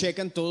 Nos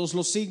checan todos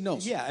los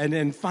signos yeah,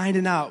 and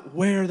finding out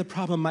where the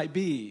problem might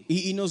be,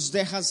 y nos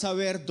deja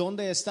saber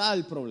dónde está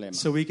el problema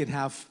so we can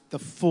have the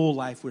full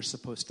life we're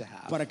supposed to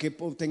have. para que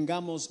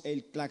obtengamos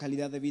la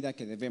calidad de vida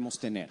que debemos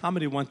tener. How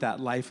many want that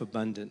life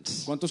abundant?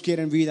 ¿Cuántos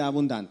quieren vida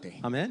abundante?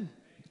 Amen.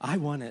 I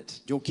want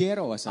it. Yo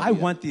quiero esa I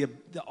vida. want the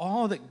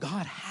all that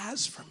God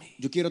has for me.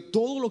 Yo quiero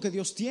todo lo que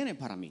Dios tiene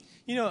para mí.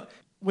 You know,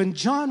 when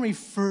John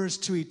refers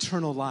to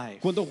eternal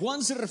life, Cuando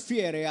Juan se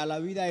refiere a la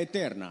vida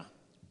eterna,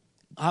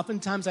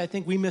 oftentimes I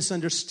think we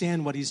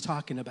misunderstand what he's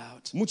talking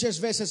about. muchas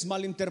veces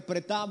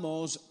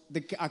malinterpretamos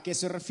a qué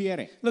se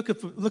refiere. Look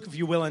if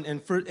you will, in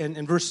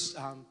verse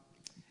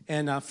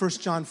 1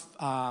 John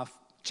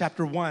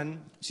chapter 1.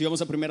 Si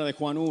vamos a Primera de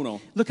Juan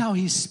 1, Look how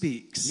he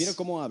speaks. mira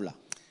cómo habla.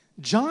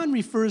 John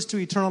refers to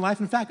eternal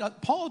life. In fact,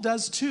 Paul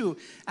does too,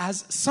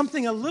 as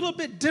something a little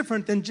bit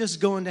different than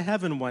just going to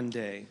heaven one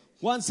day.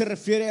 Juan se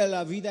refiere a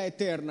la vida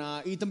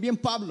eterna y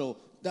también Pablo,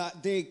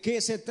 ¿de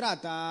qué se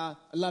trata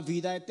la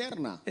vida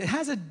eterna? It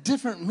has a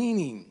different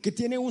meaning. Que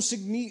tiene un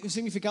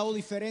significado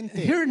diferente.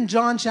 Here in 1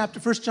 John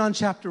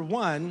chapter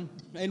 1,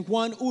 En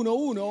Juan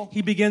 1:1,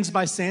 he begins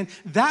by saying,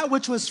 that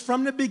which was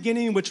from the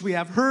beginning, which we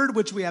have heard,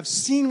 which we have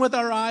seen with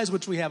our eyes,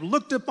 which we have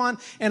looked upon,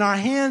 and our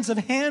hands have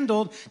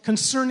handled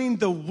concerning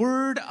the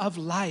word of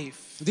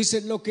life.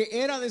 dice, lo que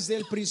era desde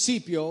el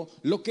principio,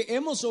 lo que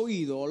hemos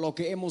oído, lo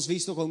que hemos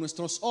visto con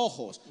nuestros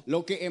ojos,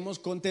 lo que hemos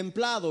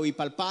contemplado y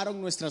palparon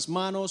nuestras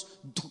manos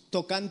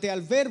tocante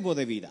al verbo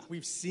de vida.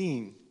 We've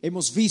seen,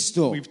 Hemos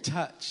visto, we've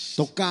touched,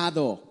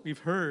 tocado, we've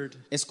heard.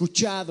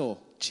 escuchado.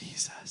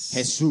 Jesus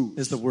Jesús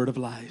is the word of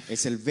life.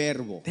 es el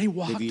verbo They de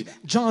walked, vida.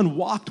 John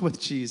walked with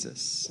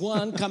Jesus.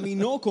 Juan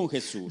caminó con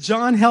Jesús.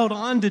 John held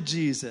on to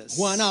Jesus.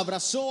 Juan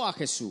abrazó a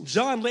Jesús.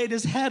 John laid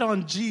his head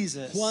on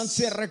Jesus. Juan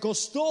se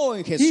recostó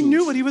en He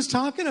knew what Jesús. he was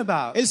talking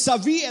about. Él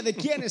sabía de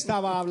quién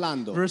estaba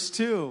hablando. Verse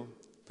 2.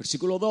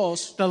 Versículo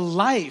 2. The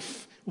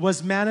life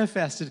was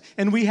manifested,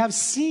 and we have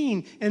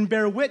seen and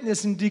bear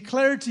witness and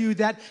declare to you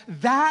that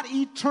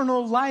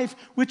eternal life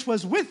which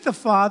was with the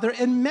Father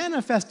and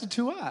manifested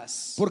to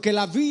us. Porque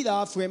la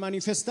vida fue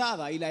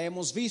manifestada y la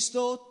hemos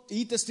visto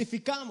y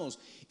testificamos.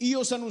 Y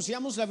os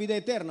anunciamos la vida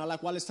eterna, la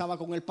cual estaba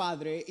con el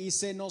Padre y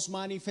se nos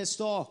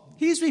manifestó.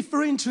 He's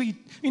referring to,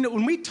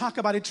 when we talk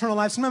about eternal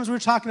life, sometimes we're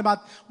talking about,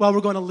 well,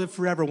 we're going to live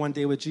forever one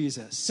day with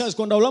Jesus. ¿Sabes?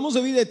 Cuando hablamos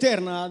de vida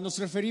eterna, nos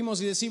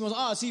referimos y decimos,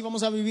 sí,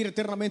 vamos a vivir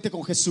eternamente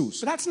con Jesús.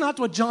 But that's not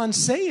what John's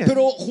saying.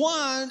 Pero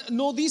Juan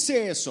no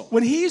dice eso.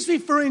 When he's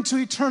referring to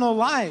eternal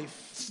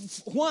life,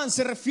 Juan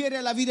se refiere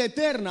a la vida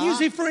eterna he's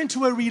referring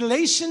to a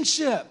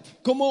relationship.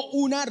 como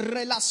una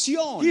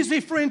relación. He's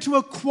referring to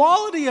a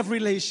quality of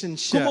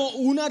relationship. Como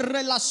una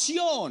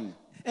relación.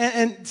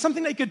 and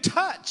something they could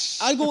touch.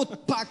 Algo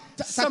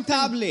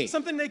tactable.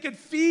 Something they could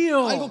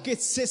feel. Algo que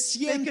se They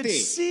siente, could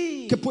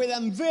see. que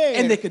puedan ver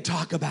And they could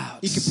talk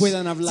about. y que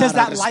puedan It hablar says al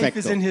that life respecto.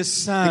 is in his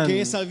De son.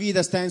 que esa vida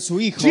está en su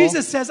Hijo.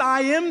 Jesus says,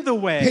 I am the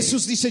way.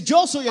 Jesús dice,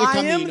 yo soy el I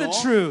am camino, the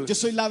truth. yo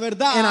soy la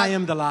verdad And I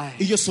am the life.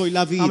 y yo soy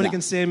la vida. How many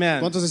can say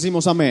amen? ¿Cuántos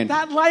decimos amén?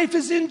 That life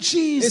is in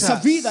Jesus. Esa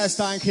vida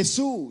está en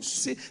Jesús.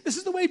 See, this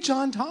is the way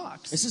John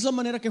talks. Esa es la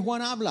manera que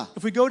Juan habla.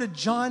 If we go to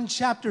John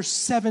chapter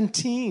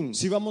 17,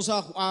 Si vamos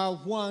a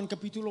Juan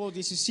capítulo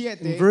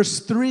 17,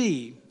 verse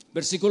 3,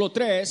 versículo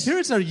 3,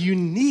 here's a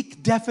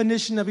unique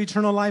definition of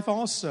eternal life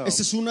also.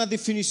 esa es una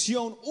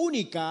definición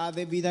única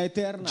de vida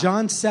eterna.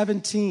 John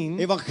 17,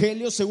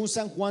 Evangelio según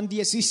San Juan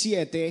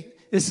 17.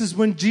 this is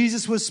when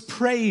Jesus was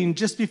praying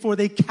just before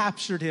they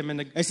captured him in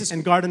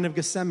the Garden of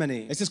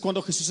Gethsemane. Este es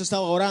cuando Jesús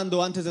estaba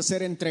orando antes de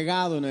ser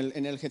entregado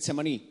en el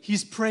Getsemaní,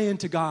 He's praying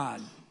to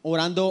God.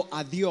 orando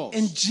a Dios.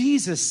 And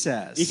Jesus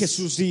Y says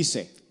Jesús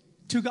dice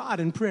to God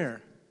in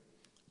prayer,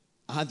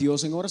 a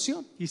Dios en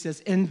oración. he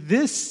says, and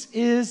this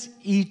is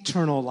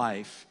eternal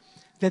life,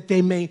 that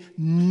they may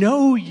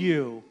know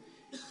you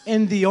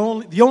and the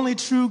only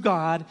true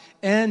God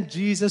and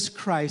Jesus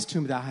Christ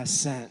whom thou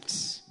hast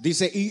sent.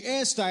 Dice, y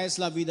esta es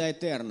la vida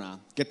eterna,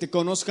 que te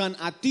conozcan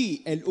a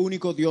ti, el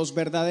único Dios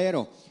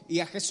verdadero, y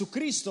a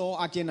Jesucristo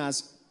a quien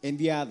has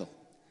enviado.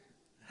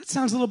 That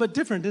sounds a little bit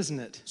different, doesn't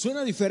it?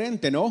 Suena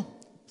diferente, ¿no?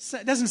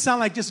 It doesn't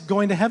sound like just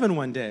going to heaven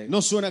one day.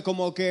 No suena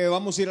como que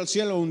vamos a ir al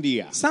cielo un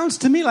día, Sounds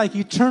to me like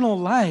eternal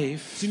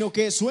life sino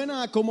que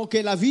suena como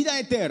que la vida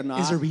eterna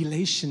is a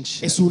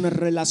relationship es una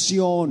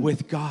relación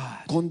with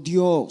God, con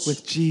Dios,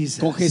 with Jesus.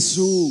 con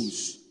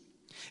Jesús.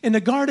 In the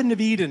Garden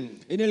of Eden,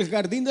 En el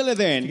jardín del you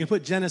Edén, can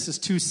put Genesis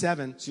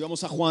 2:7. si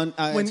vamos a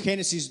When-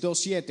 Génesis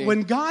 2:7,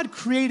 When God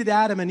created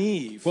Adam and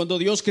Eve, cuando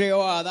Dios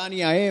creó a Adán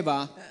y a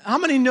Eva, how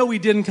many know we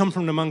didn't come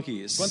from the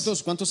monkeys?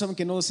 ¿cuántos saben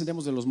que no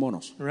descendemos de los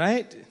monos?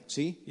 Right?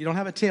 ¿Sí? You don't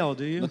have a tail,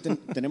 do you? No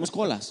tenemos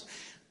colas.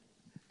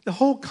 The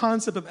whole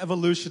concept of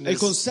evolution El is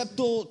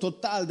concepto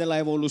total de la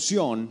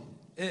evolución,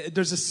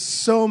 there's just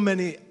so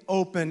many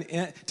open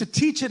to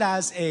teach it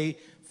as a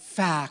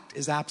fact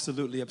is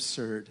absolutely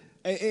absurd.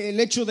 el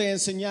hecho de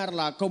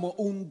enseñarla como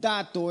un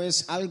dato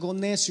es algo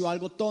necio,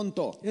 algo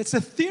tonto. It's a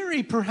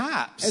theory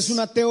perhaps Es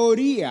una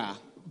teoría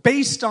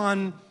based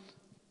on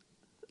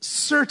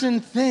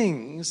certain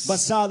things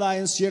basada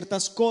en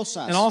ciertas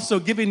cosas. and also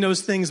giving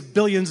those things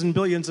billions and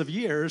billions of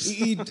years.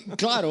 Y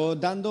claro,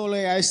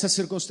 dándole a estas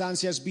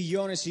circunstancias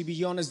billones y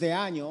billones de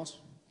años,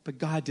 But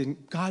God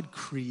didn't. God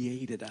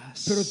created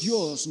us. pero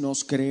Dios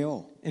nos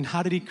creó. And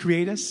how did he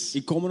create us?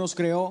 ¿Y cómo nos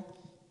creó?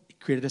 He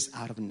created us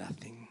out of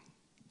nothing.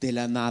 De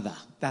la nada.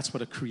 That's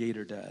what a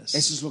creator does.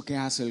 Eso es lo que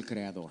hace el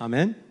creador.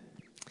 Amen.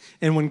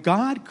 And when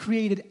God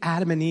created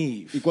Adam and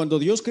Eve, Y cuando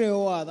Dios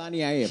creó a Adán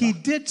y a Eva, he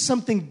did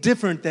something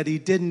different that he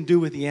didn't do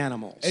with the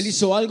animals. Él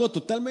hizo algo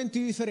totalmente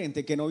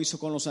diferente que no hizo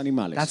con los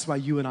animales. That's why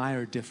you and I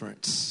are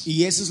different.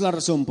 Y esa es la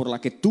razón por la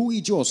que tú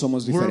y yo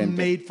somos We're diferentes.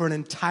 made for an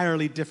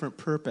entirely different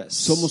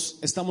purpose.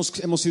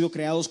 Hemos sido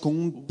creados con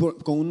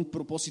un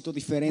propósito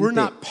diferente. We're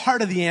not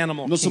part of the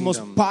animal No somos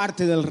kingdom.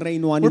 parte del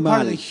reino We're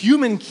part of the animal.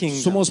 human kingdom.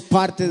 Somos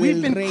parte We've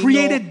del been reino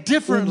created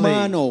differently,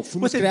 humano.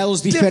 Fuimos with a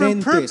creados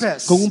different diferentes,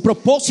 purpose, con un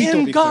propósito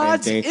in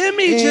God's diferente,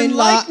 image and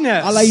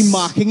likeness. a la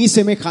imagen y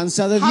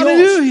semejanza de Dios.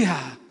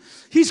 Hallelujah.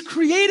 He's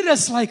created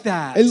us like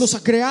that. Él nos ha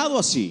creado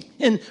así.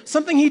 And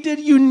something he did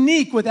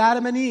unique with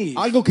Adam and Eve.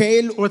 Algo que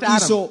Él With Adam.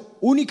 hizo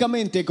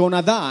únicamente con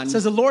Adán. It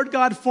says the Lord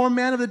God formed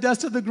man of the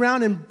dust of the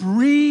ground and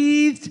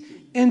breathed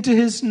into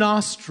his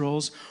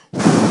nostrils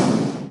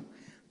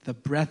the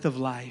breath of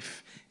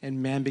life,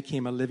 and man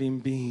became a living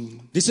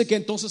being. Dice que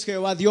entonces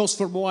Jehová Dios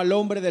formó al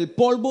hombre del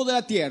polvo de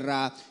la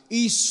tierra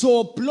y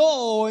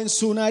sopló en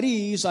su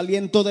nariz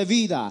aliento de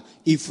vida,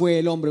 y fue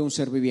el hombre un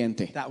ser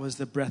viviente. That was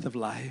the breath of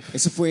life.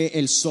 Ese fue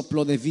el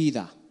soplo de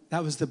vida.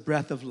 That was the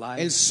breath of El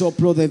life.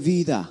 soplo de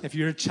vida. If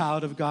you're a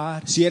child of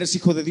God, Si eres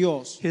hijo de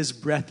Dios, his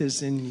breath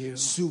is in you.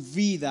 su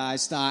vida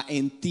está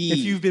en If ti.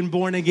 you've been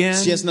born again,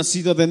 Si has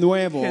nacido de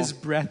nuevo, his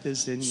breath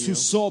is in su you.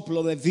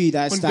 soplo de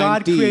vida When está en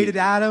God ti. created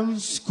Adam,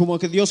 Como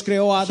que Dios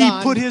creó a he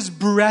Adán, put his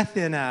breath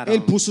in Él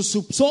Adam. puso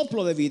su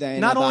soplo de vida en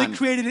Not only Adán.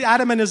 created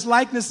Adam in his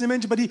likeness and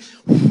image, but he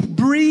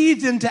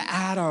breathed into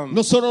Adam.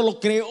 No solo lo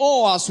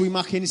creó a su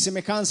imagen y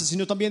semejanza,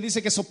 sino también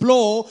dice que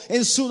sopló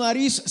en su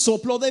nariz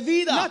soplo de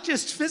vida. Not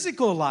just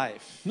physical life,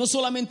 No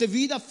solamente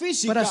vida but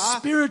física, a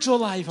spiritual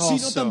life sino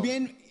also.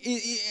 también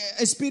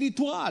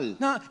espiritual.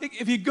 Now,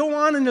 if you go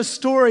on in the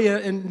story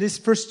in these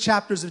first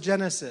chapters of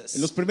Genesis,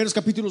 En los primeros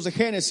capítulos de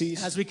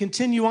Génesis, as we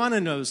continue on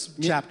in those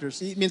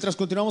chapters, y mientras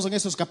continuamos en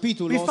estos we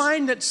capítulos,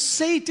 find that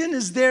Satan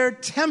is there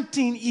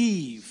tempting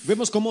Eve.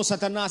 vemos cómo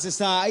Satanás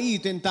está ahí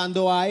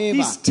tentando a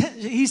Eva.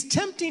 He's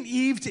tempting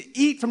Eve to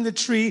eat from the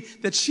tree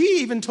that she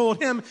even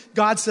told him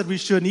God said we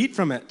shouldn't eat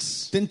from it.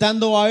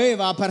 Tentando a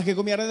Eva para que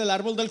comiera del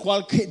árbol del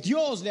cual que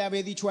Dios le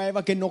había dicho a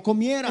Eva que no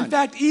comieran. In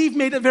fact, Eve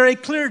made it very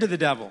clear to the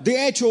devil.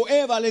 De hecho,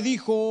 Eva le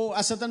dijo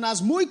a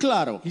Satanás muy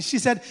claro. She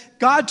said,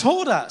 God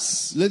told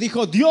us Le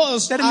dijo,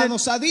 Dios that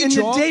nos ha in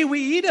dicho the day we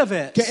eat of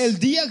it, que el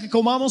día que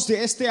comamos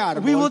de este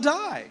we will árbol,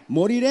 die.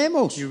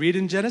 moriremos. You read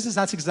in Genesis,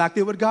 that's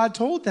exactly what God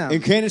told them.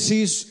 En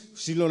Génesis,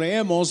 si lo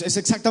leemos, es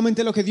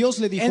exactamente lo que Dios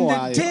le And dijo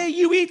a the Eva. day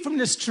you eat from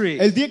this tree,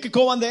 El día que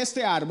coman de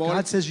este árbol,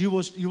 God says you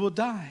will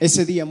die.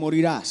 ese día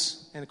morirás.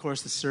 And of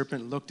course, the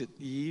serpent looked at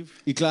Eve.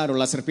 Y claro,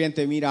 la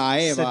serpiente mira a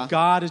Eva Said,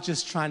 God is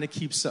just trying to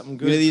keep something y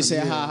good le dice,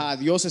 from you. jaja,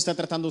 Dios está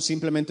tratando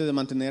simplemente de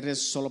mantener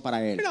eso solo para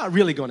él. You're not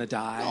really going to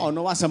die. No,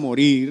 no vas a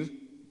morir.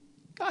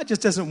 God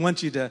just doesn't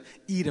want you to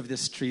eat of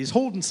this tree. He's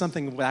holding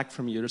something back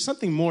from you. There's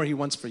something more he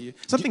wants for you.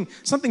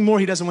 Something more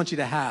he doesn't want you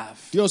to have.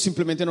 Dios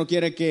simplemente no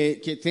quiere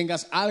que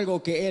tengas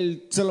algo que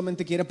él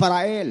solamente quiere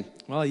para él.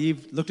 Well,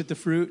 Eve looked at the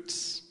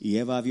fruits, Y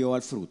Eva vio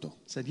al fruto.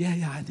 said, yeah,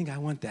 I think I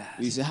want that.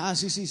 Y dice,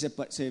 sí,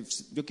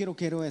 yo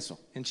quiero eso.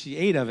 And she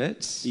ate of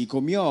it. Y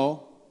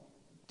comió.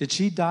 Did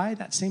she die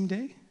that same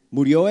day?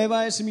 ¿Murió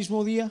Eva ese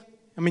mismo día?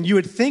 I mean, you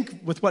would think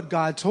with what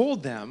God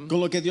told them, Con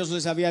lo que Dios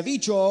les había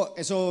dicho,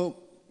 eso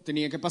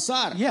tenía que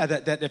pasar. yeah,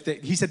 that if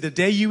he said the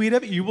day you eat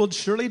of it, you will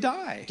surely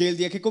die. Que el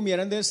día que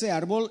comieran de ese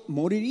árbol,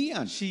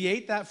 morirían. She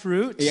ate that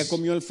fruit. Ella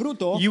comió el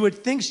fruto. You would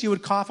think she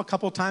would cough a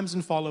couple times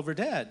and fall over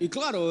dead. Y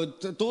claro,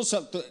 todos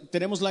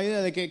tenemos la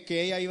idea de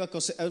que ella iba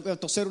a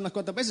toser unas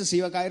cuantas veces y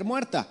iba a caer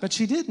muerta. But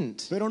she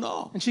didn't. Pero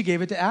no. And she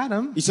gave it to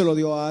Adam. Y se lo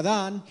dio a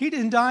Adán. He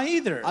didn't die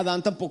either.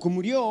 Adán tampoco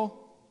murió.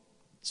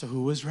 So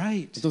who was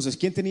right? Entonces,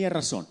 ¿quién tenía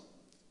razón?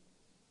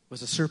 Was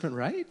the serpent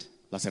right?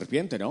 La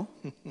serpiente, ¿no?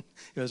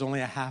 It was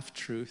only a half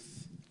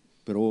truth.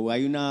 Pero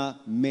hay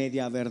una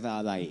media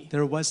verdad ahí.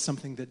 There was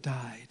something that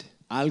died.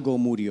 Algo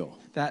murió.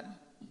 That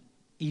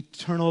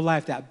eternal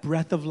life, that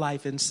breath of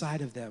life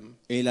inside of them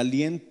El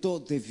aliento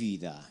de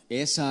vida,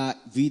 esa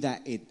vida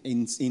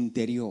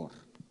interior,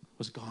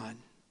 was gone.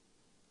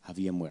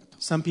 había muerto.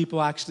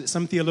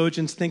 Some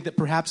theologians think that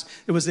perhaps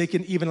it was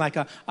even like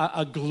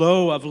a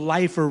glow of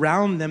life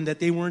around them, that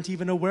they weren't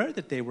even aware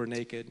that they were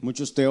naked.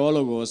 Muchos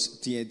teólogos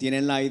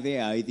tienen la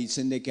idea y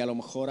dicen de que a lo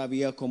mejor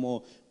había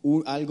como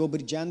algo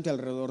brillante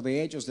alrededor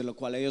de ellos, de lo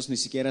cual ellos ni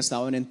siquiera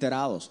estaban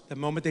enterados. The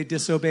moment they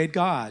disobeyed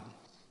God,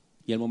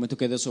 Y al momento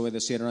que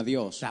desobedecieron a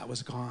Dios, that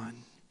was gone.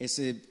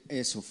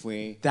 eso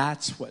fue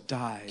That's what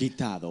died.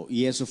 quitado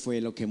y eso fue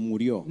lo que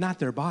murió. Not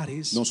their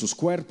bodies, No sus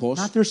cuerpos,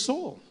 not their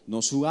soul,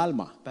 no su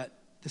alma, but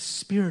the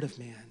spirit of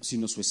man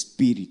sino su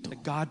espíritu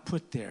that God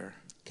put there.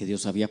 que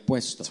Dios había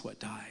puesto. That's what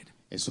died.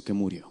 Eso que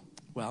murió.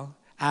 Well,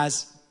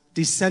 as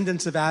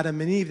descendants of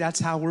Adam and Eve, that's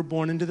how we're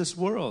born into this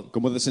world.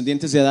 Como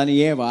descendientes de Adán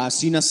y Eva,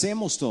 así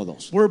nacemos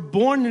todos. We're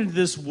born into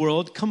this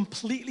world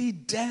completely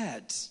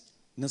dead.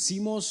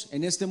 Nacimos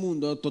en este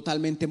mundo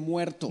totalmente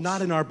muertos.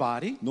 Not in our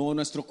body, No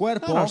nuestro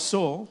cuerpo, not our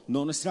soul,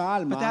 no nuestra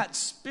but alma, that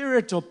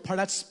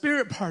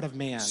spirit part of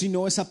man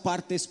sino esa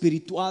parte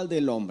espiritual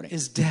del hombre.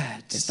 is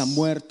dead Está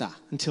muerta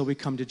until we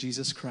come to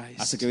Jesus hasta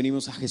Christ. que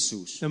venimos a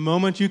Jesús. The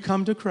moment you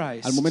come to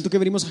Christ Al momento que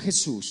venimos a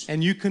Jesús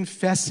and you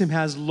confess Him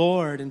as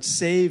Lord and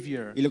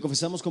Savior, y lo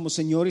confesamos como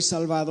Señor y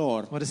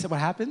Salvador, what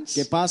happens?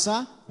 ¿qué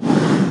pasa?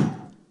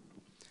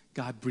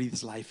 God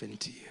breathes life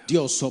into you.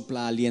 Dios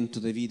sopla aliento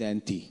de vida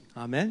en ti.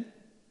 Amen?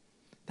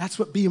 That's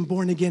what being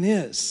born again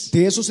is.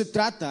 De eso se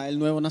trata el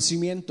nuevo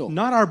nacimiento.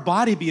 Not our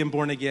body being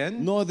born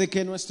again. No de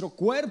que nuestro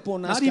cuerpo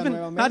Not nazca even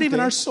nuevamente.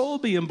 our soul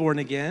being born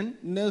again.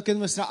 No de que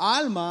nuestra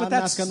alma But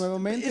nazca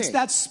nuevamente. it's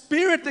that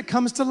spirit that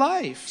comes to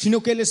life. Sino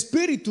que el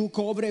espíritu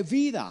cobre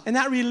vida. And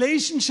that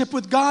relationship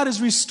with God is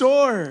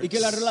restored. Y que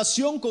la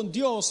relación con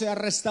Dios sea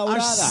Our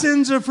restaurada.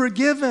 sins are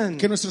forgiven.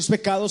 Que nuestros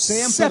pecados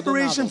sean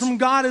Separation perdonados. from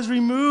God is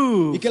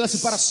removed. Y que la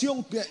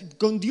separación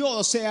con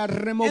Dios sea And our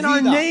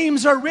removida.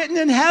 names are written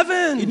in Y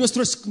heaven.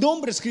 nuestro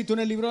nombre escrito en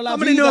el libro de la How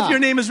many know vida. if your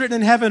name is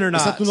written in heaven or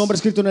 ¿Está not? tu nombre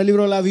escrito en el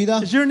libro de la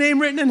vida? Is your name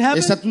written in heaven?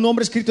 ¿Está tu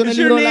nombre escrito en el Is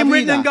your libro de la name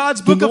written vida? in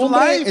God's ¿Tu book of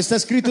nombre life? está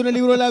escrito en el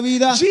libro de la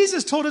vida?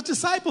 Jesus told his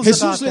disciples about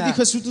Jesús le dijo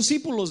that. a sus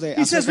discípulos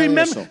He says, acerca de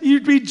remember, eso. you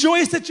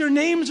rejoice that your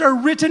names are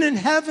written in Le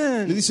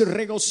heaven. dice,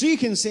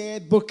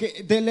 regocíjense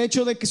porque del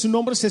hecho de que su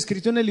nombre está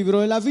escrito en el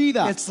libro de la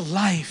vida. It's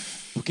life.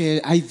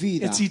 Porque hay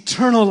vida, It's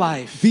eternal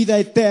life vida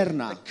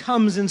eterna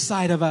comes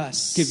inside of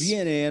us. que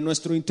viene a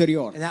nuestro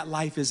interior. And that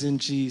life is in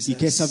Jesus. Y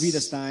que esa vida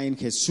está en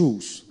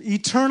Jesús.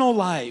 Eternal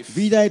life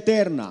Vida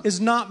eterna is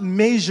not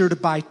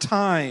measured by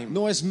time.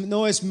 no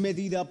es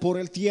medida por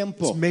el It's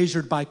tiempo,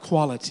 measured by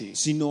quality.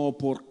 sino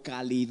por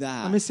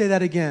calidad. Let me say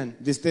that again.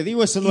 Te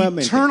digo eso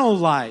nuevamente. Eternal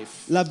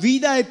life La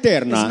vida is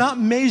eterna not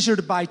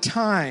measured by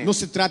time. no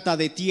se trata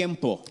de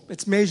tiempo,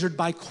 It's measured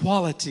by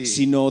quality.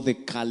 sino de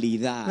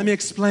calidad. Let me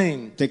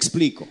explain. Te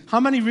explico. How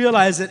many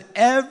realize that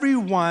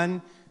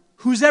everyone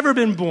who's ever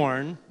been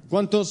born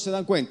 ¿Cuántos se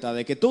dan cuenta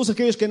de que todos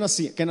aquellos que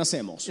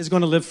nacemos is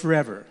going to live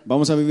forever?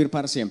 vamos a vivir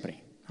para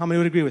siempre? How many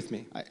would agree with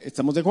me?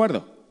 ¿Estamos de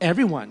acuerdo?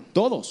 Everyone.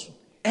 Todos.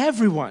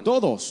 Everyone.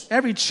 Todos.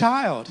 Every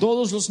child.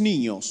 Todos los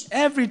niños.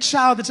 Every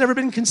child that's ever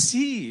been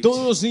conceived.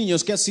 Todos los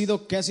niños que ha sido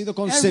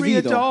concebido. Every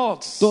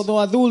adult. Todo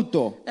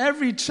adulto.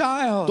 Every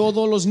child.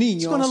 Todos los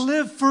It's going to niños.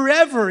 live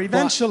forever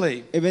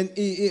eventually.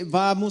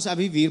 Vamos a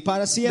vivir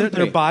para Their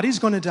siempre. body's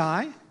going to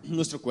die,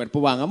 Nuestro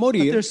cuerpo van a but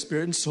their morir,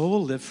 spirit and soul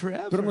will live pero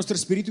forever. nuestro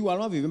espíritu y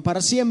alma viven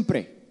para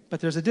siempre. But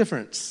there's a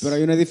difference. Pero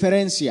hay una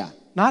diferencia.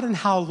 Not in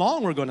how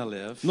long we're going to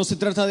live, No se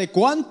trata de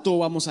cuánto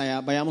vayamos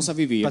a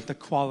vivir, but the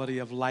quality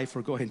of life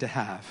we're going to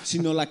have.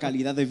 sino la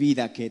calidad de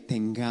vida que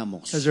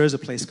tengamos. Because there is a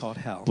place called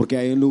hell. Porque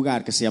hay un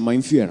lugar que se llama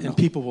infierno. And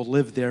people will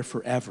live there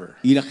forever.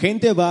 Y la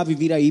gente va a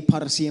vivir ahí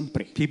para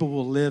siempre. People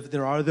will live.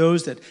 There are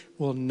those that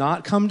will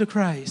not come to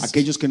Christ,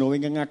 Aquellos que no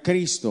vengan a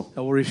Cristo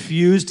that will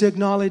refuse to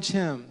acknowledge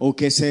Him o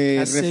que as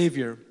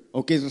Savior,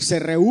 se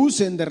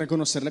rehúsen de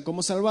reconocerle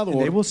como and they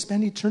Salvador, will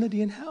spend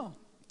eternity in hell.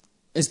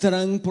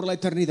 estarán por la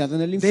eternidad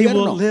en el They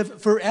will infierno. live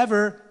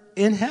forever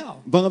in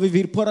hell. Van a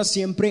vivir para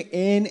siempre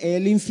en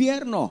el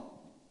infierno.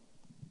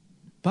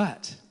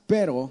 But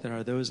Pero there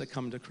are those that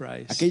come to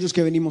Christ, aquellos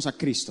que venimos a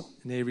Cristo,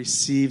 and they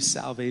receive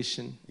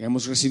salvation.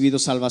 hemos recibido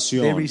They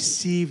salvación,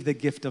 receive the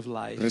gift of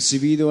life,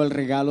 recibido el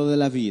regalo de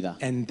la vida,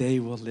 and they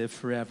will live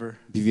forever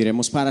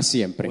viviremos para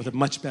siempre with a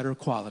much better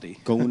quality.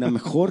 con una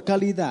mejor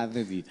calidad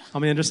de vida. How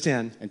many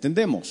understand?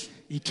 ¿Entendemos?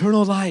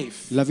 Eternal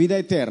life La vida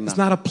eterna is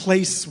not a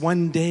place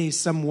one day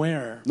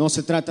somewhere. no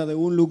se trata de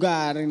un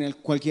lugar en el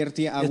cualquier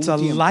It's a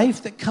tiempo,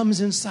 life that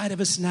comes inside of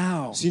us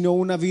now. sino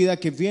una vida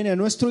que viene a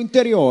nuestro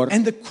interior.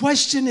 And the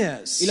question Y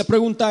is, la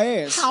pregunta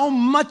es, how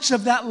much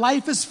of that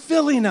life is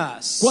filling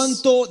us?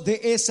 ¿cuánto de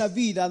esa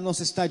vida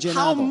nos está How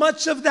llenando?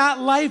 much of that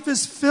life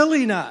is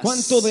filling us?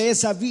 ¿Cuánto de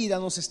esa vida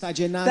nos está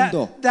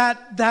llenando?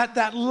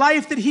 That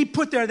life that He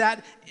put there,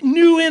 that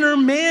new inner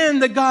man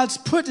that God's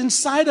put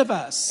inside of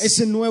us.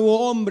 Ese nuevo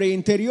hombre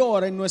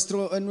interior en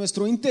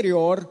nuestro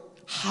interior,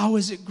 How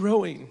is it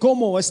growing?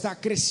 ¿cómo está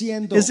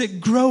creciendo? Is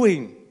it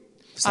growing?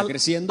 ¿Está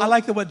creciendo? I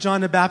like what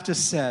John the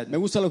Baptist said. Me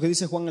gusta lo que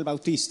dice Juan el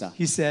Bautista.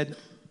 He said,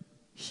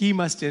 He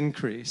must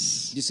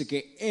increase, Dice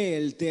que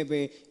él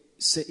debe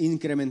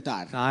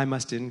incrementar I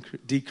must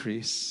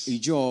decrease. y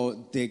yo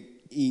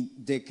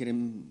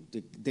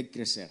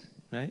decrecer.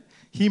 Right?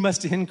 He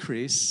must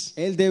increase,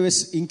 Él debe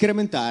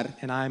incrementar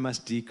and I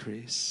must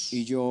decrease.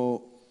 y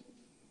yo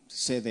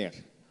ceder.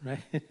 Right?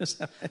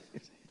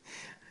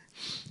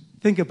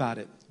 Think about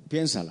it.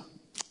 Piénsalo.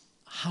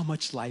 How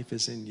much life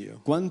is in you?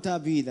 ¿Cuánta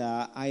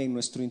vida hay en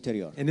nuestro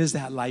interior? And is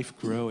that life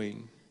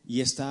growing? ¿Y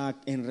está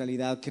en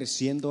realidad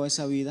creciendo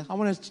esa vida? I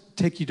want to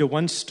take you to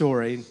one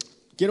story,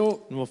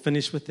 Quiero and we'll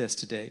finish with this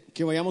today,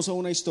 que vayamos a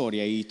una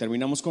historia y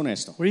terminamos con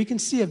esto. where you can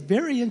see a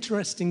very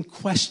interesting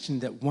question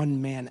that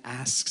one man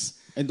asks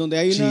En donde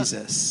hay una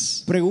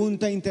Jesus.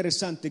 pregunta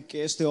interesante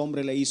que este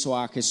hombre le hizo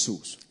a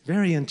Jesús.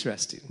 Very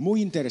interesting.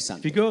 Muy If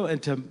interesante. you go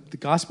into the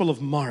Gospel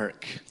of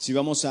Mark, Si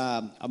vamos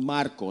a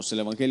Marcos, el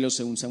Evangelio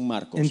según San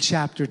Marcos, in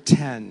chapter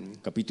 10,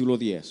 capítulo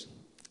 10,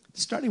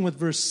 starting with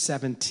verse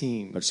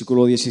 17.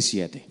 versículo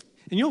 17.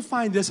 And you'll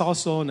find this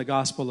also in the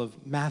Gospel of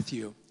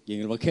Matthew. Y en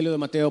el Evangelio de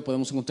Mateo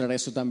podemos encontrar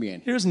eso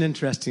también. Here's an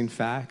interesting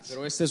fact.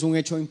 Pero este es un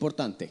hecho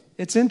importante.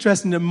 It's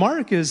interesting that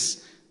Mark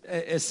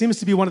it seems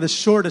to be one of the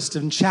shortest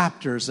in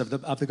chapters of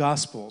the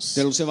Gospels.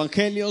 De los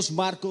Evangelios,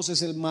 Marcos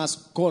es el más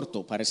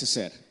corto, parece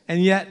ser.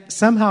 And yet,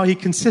 somehow he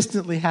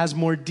consistently has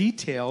more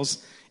details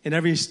in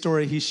every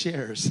story he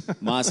shares.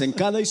 Mas en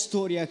cada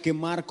historia que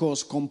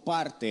Marcos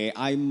comparte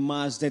hay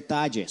más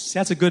detalles.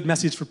 That's a good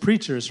message for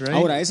preachers, right?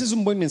 Ahora, ese es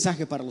un buen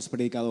mensaje para los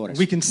predicadores.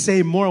 We can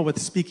say more with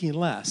speaking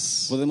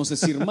less. Podemos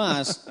decir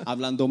más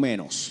hablando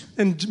menos.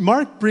 And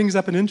Mark brings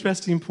up an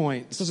interesting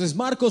point. Entonces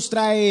Marcos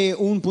trae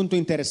un punto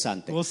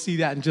interesante. We'll see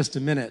that in just a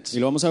minute. Y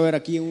lo vamos a ver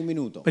aquí en un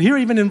minuto. But here,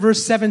 even in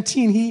verse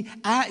 17,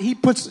 he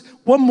puts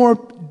one more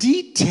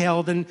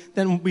detail than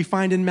we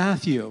find in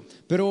Matthew.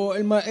 Pero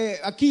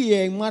aquí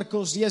en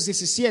Marcos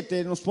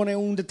 10:17 nos pone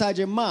un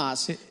detalle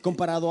más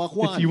comparado a If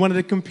you Juan.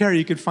 wanted to compare,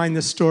 you could find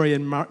this story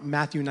in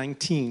Matthew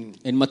 19.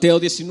 En Mateo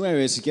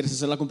 19, si quieres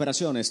hacer la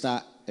comparación,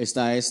 está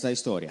esta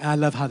historia. I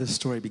love how this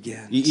story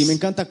begins. Y me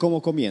encanta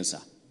cómo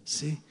comienza.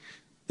 See,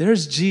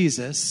 there's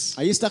Jesus.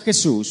 Ahí está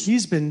Jesús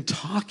He's been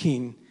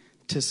talking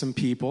to some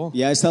people,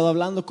 y ha estado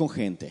hablando con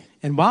gente.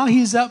 and while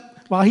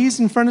he's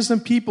in front of some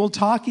people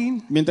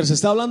talking, Mientras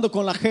está hablando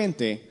con la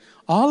gente,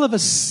 all of a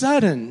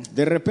sudden,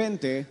 de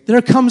repente,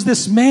 there comes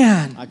this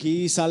man,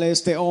 aquí sale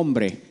este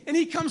hombre. and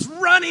he comes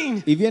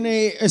running. Y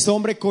viene este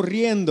hombre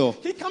corriendo.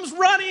 He comes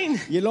running,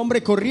 Y el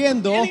hombre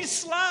corriendo and he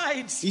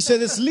slides, y se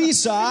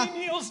desliza and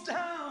he kneels down.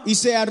 y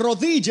se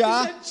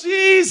arrodilla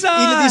Jesus.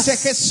 y le dice,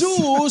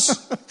 Jesús.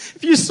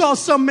 If you saw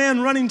some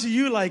man running to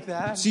you like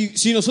that,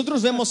 Si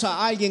nosotros vemos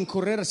a alguien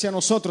correr hacia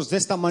nosotros de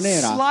esta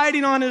manera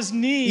sliding on his y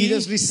knee,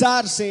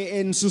 deslizarse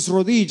en sus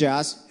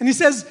rodillas and he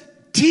says,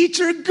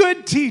 "Teacher,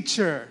 good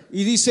teacher,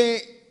 y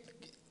dice,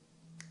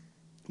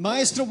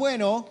 Maestro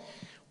bueno,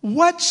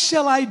 what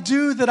shall I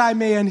do that I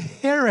may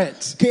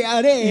inherit ¿qué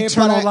haré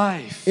eternal para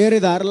life?"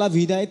 heredar la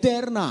vida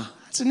eterna?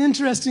 It's an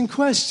interesting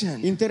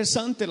question.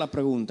 Interesante la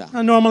pregunta.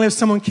 Now, normally, if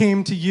someone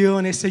came to you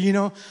and they say,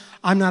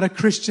 I'm not a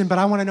Christian, but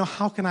I want to know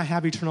how can I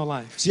have eternal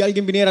life? Si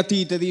alguien viniera a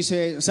ti y te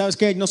dice, ¿sabes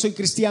qué? No soy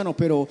cristiano,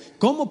 pero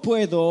 ¿cómo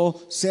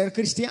puedo ser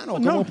cristiano?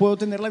 ¿Cómo No. puedo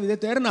tener la vida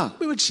eterna?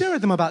 We would share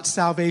with them about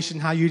salvation,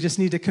 how you just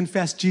need to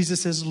confess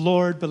Jesus as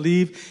Lord,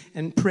 believe,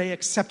 and pray,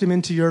 accept Him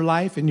into your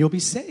life, and you'll be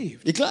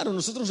saved. Y claro,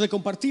 nosotros le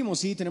compartimos,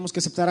 sí, tenemos que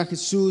aceptar a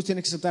Jesús,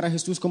 tienes que aceptar a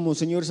Jesús como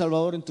Señor y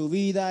Salvador en tu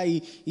vida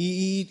y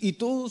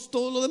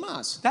todo lo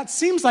demás. That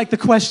seems like the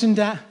question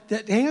that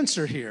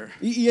answer here.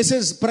 Y esa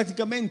es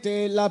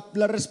prácticamente la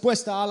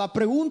respuesta a la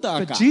pregunta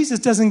But acá.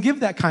 Jesus doesn't give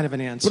that kind of an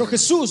answer. Pero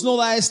Jesús no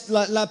da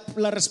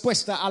la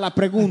respuesta a la I think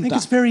pregunta.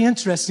 it's very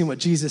interesting what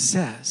Jesus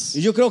says.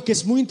 Y yo creo que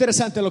es muy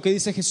interesante lo que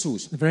dice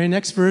Jesús. The very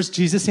next verse,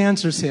 Jesus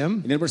answers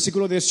him. En el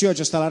versículo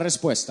 18 está la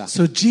respuesta.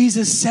 So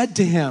Jesus said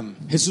to him,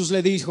 Jesús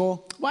le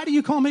dijo, why do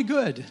you call me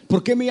good?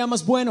 ¿por qué me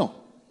llamas bueno?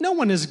 No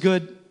one is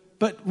good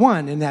but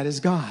one, and that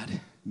is God.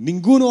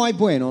 Ninguno hay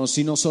bueno,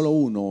 sino solo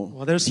uno,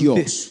 Well, there's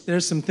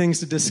some things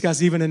to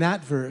discuss even in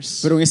that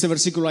verse. Pero en este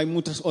versículo hay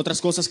muchas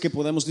otras cosas que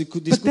podemos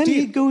But then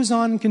he discutir. goes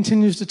on and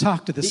continues to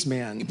talk to this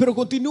man. Pero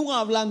continúa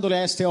hablándole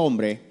a este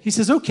hombre. He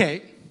says,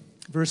 okay,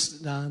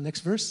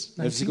 next verse.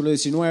 19. Versículo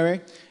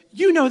 19.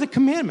 You know the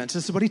commandments.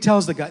 This is what he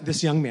tells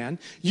this young man.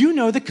 You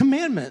know the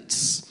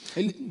commandments.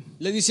 Él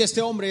le dice a este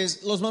hombre,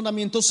 los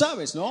mandamientos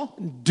sabes, ¿no?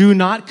 Do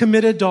not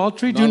commit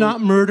adultery, do No.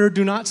 not murder,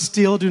 do not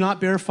steal, do not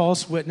bear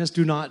false witness,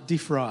 do not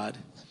defraud.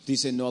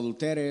 Dice, no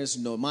adulteres,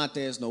 no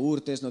mates, no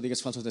hurtes, no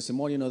digas falso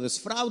testimonio, no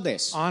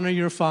desfraudes. Honor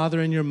your father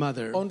and your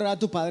mother. Honra a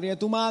tu padre y a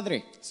tu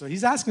madre. So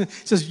he's asking,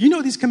 he says, you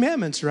know these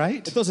commandments,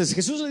 right? Entonces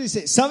Jesús le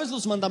dice, sabes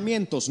los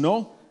mandamientos,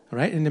 ¿no? All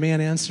right, and the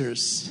man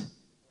answers.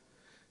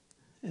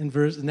 In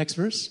the next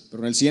verse.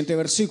 Pero en el siguiente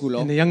versículo,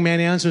 And the young man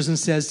answers and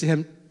says to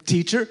him,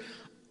 Teacher,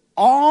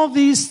 all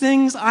these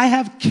things I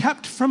have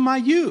kept from my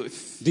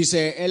youth.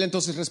 dice, él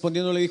entonces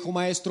respondiendo le dijo,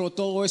 maestro,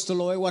 todo esto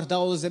lo he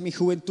guardado desde mi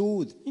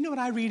juventud. You know what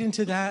I read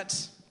into that?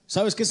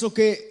 ¿Sabes qué es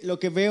lo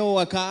que veo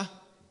acá?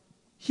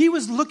 He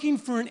was looking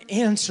for an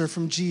answer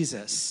from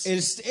Jesus.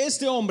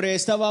 Este hombre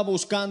estaba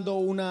buscando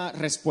una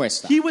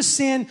respuesta. He was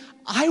saying,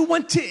 I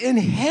want to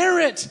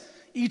inherit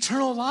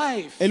eternal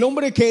life. El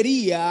hombre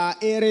quería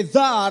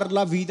heredar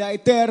la vida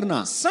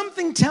eterna.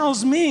 Something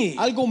tells me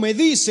Algo me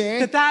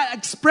dice that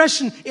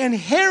expression,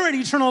 inherit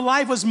eternal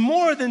life, was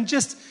more than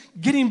just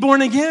getting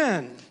born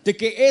again. de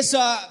que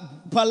esa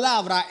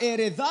palabra,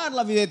 heredar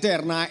la vida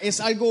eterna, es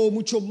algo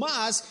mucho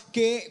más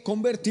que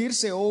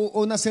convertirse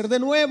o nacer de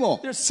nuevo.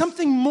 There's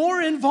something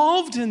more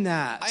involved in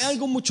that. Hay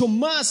algo mucho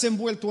más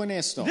envuelto en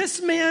esto. This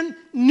man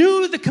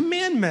knew the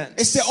commandments.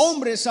 Este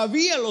hombre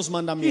sabía los He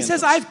mandamientos.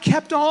 says, I've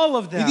kept all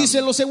of Y them.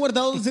 dice, los he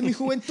guardado desde mi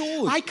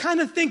juventud. I kind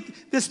of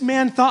think this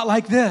man thought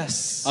like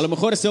this. A lo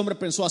mejor este hombre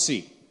pensó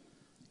así.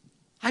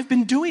 I've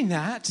been doing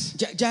that.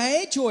 Ya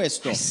he hecho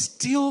esto, I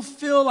still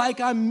feel like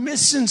I'm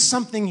missing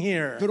something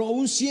here. pero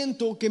aún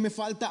siento que me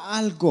falta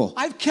algo.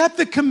 I've kept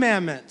the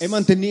commandments. He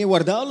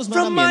guardado los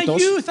From my mandamientos.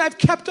 youth, I've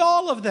kept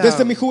all of them.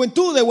 Desde mi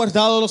juventud he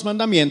guardado los But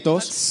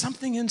mandamientos,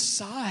 something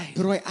inside,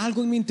 pero hay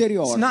algo en mi it's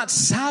interior not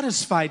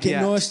satisfied que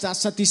yet. no está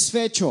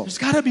satisfecho. There's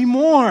got to be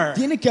more.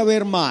 Tiene que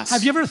haber más.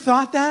 Have you ever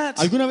thought that?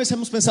 ¿Alguna vez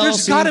hemos pensado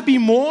There's así? got to be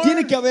more.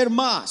 Tiene que haber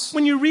más.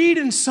 When you read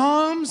in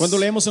Psalms, Cuando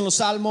leemos en los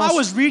Salmos, I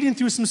was reading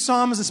through some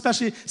Psalms,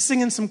 especially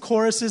singing some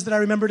choruses that I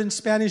remembered in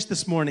Spanish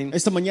this morning.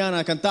 esta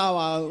mañana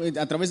cantaba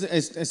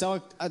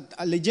estaba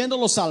leyendo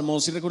los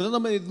Salmos y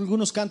recordándome de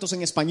algunos cantos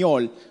en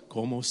español.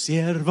 Como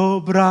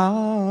siervo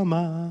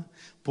brama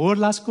por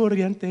las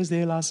corrientes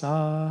de las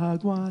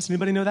aguas.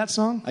 Anybody know that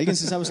song? ¿Alguien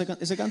se sabe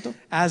ese canto?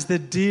 As the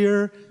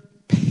deer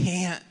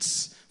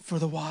pants for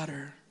the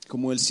water.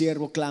 Como el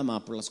ciervo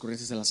clama por las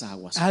corrientes de las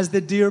aguas. As the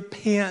deer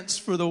pants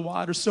for the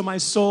water, so my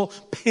soul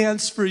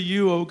pants for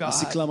you, O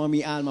Así God. clama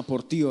mi alma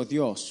por ti, oh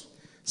Dios.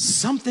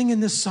 Something in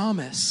the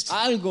psalmist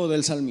Algo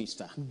del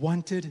salmista.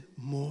 wanted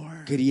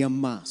more. Quería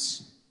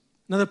más.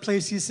 Another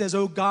place he says,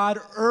 Oh God,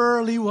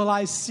 early will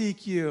I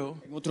seek you.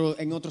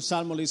 En otro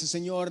salmo le dice,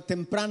 Señor,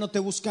 temprano te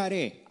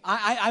buscaré.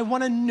 I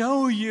want to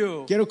know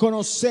you. Quiero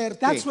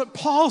conocerte. That's what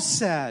Paul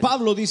said.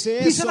 Pablo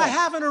dice He said, eso. I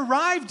haven't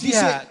arrived Dice,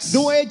 yet.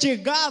 no he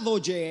llegado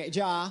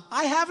ya.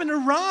 I haven't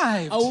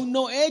arrived. Aún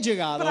no he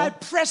llegado. But I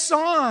press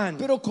on.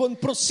 Pero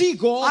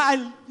prosigo.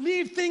 I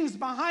leave things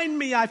behind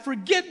me. I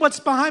forget what's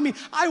behind me.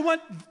 I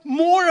want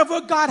more of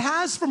what God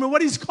has for me,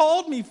 what He's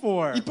called me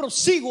for. Y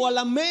prosigo a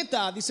la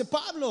meta, dice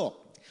Pablo.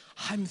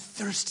 I'm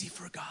thirsty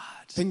for God.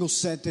 Tengo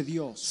sed de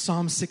Dios.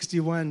 Psalm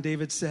 61,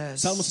 David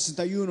says, Salmo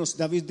 61,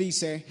 David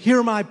dice,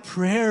 Hear my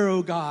prayer,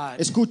 O God.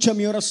 escucha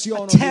mi oración,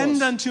 oh Attend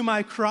Dios. unto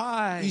my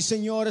cry. Y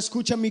Señor,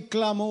 escucha mi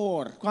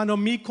clamor. Cuando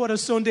mi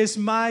corazón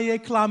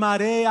desmaye,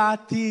 clamaré a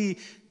ti.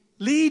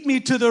 Lead me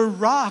to the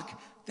rock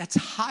that's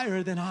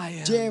higher than I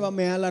am.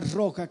 Llévame a la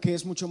roca que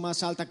es mucho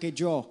más alta que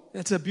yo.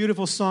 That's a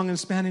beautiful song in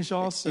Spanish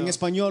also. En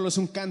español es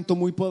un canto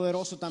muy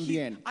poderoso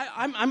también.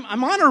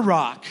 I'm on a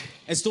rock,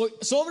 Estoy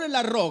sobre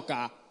la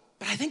roca,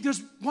 but I think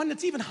there's one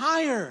that's even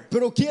higher.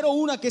 pero quiero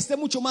una que esté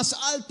mucho más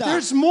alta.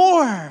 There's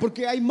more.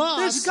 Porque hay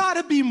There's más. got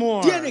to be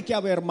more. Tiene que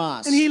haber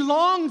más. And he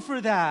longed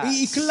for that.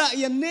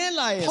 Y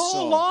anhela Paul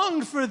eso.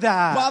 longed for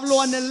that.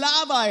 Pablo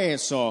anhelaba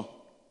eso.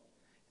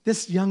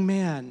 This young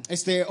man,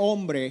 Este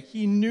hombre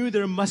he knew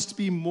there must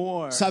be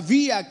more.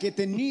 sabía que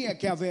tenía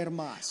que haber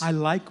más. I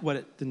like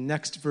what the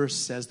next verse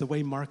says, the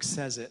way Mark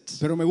says it.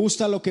 Pero me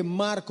gusta lo que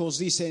Marcos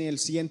dice en el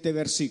siguiente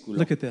versículo.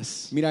 Look at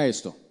this. Mira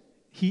esto.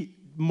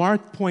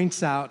 Mark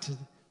points out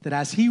that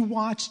as he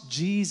watched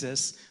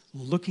Jesus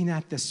looking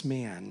at this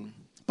man,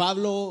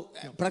 Pablo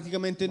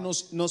prácticamente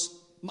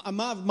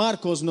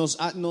Marcos nos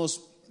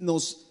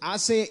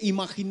hace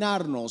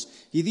imaginarnos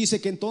y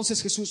dice que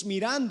entonces Jesús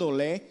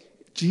mirándole,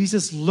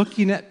 Jesus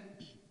looking at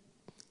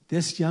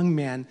this young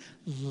man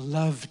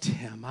loved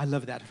him. I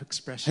love that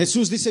expression.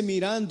 Jesús dice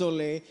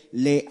mirándole,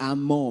 le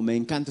amó. Me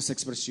encanta esa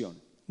expresión.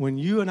 When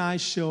you and I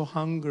show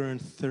hunger and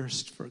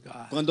thirst for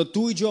God, Cuando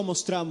tú y yo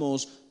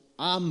mostramos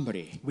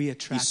hambre we y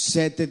attract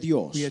sed de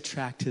Dios,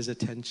 his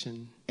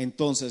attention.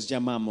 entonces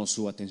llamamos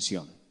su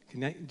atención.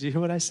 Do you hear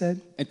what I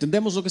said?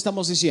 ¿Entendemos lo que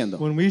estamos diciendo?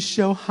 When we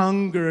show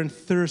hunger and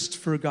thirst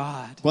for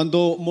God,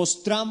 Cuando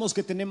mostramos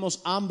que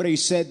tenemos hambre y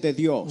sed de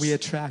Dios, we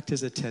attract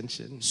his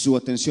attention. su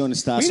atención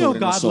está We know sobre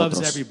God loves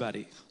nosotros.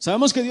 everybody.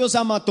 Sabemos que Dios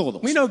ama a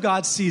todos We know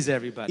God sees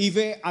everybody. y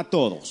ve a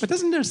todos. But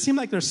doesn't there seem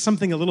like there's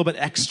something a little bit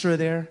extra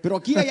there? Pero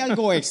aquí hay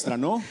algo extra,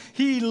 ¿no?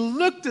 He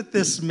looked at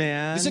this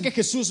man Dice que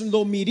Jesús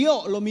lo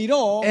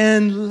miró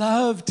and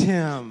loved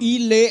him. y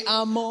le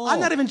amó. I'm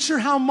not even sure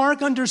how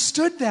Mark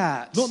understood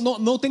that.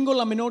 No tengo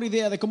la menor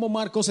idea de cómo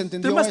Marcos There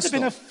entendió must have esto.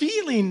 been a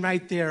feeling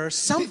right there,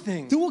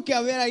 something. Tuvo que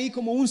haber ahí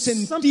como un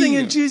Something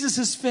in sentir.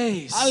 Jesus'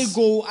 face.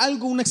 Algo,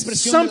 una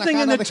expresión Something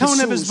de in la the cara tone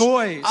de of his Jesús.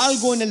 voice.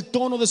 Algo en el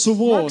tono de su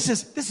Mark voz.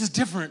 says, this is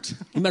different.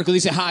 Y Marcos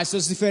dice, esto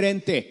es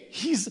diferente.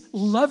 He's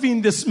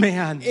loving this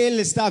man.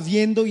 Él está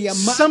viendo y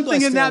amando a Something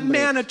in este that hombre.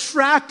 man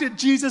attracted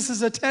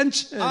Jesus'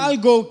 attention.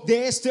 Algo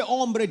de este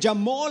hombre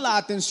llamó la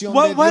atención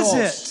What de was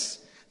Dios. it?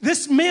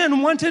 This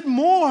man wanted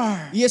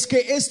more. Y es que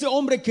este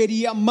hombre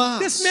quería más.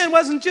 This man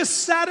wasn't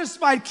just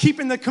satisfied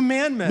keeping the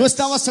commandments. No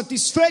estaba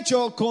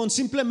satisfecho con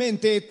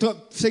simplemente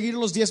seguir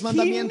los 10 He knew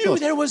mandamientos,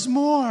 there was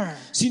more.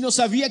 sino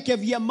sabía que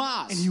había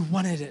más And he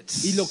wanted it.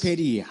 y lo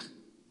quería.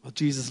 Well,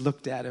 Jesus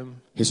looked at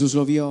him Jesús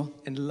lo vio,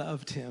 and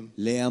loved him.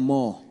 le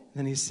amó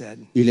Then he said,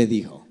 y le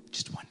dijo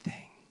just one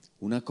thing.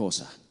 una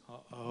cosa.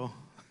 Uh-oh.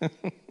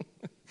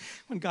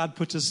 When God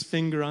puts his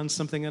finger on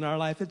something in our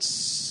life,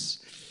 it's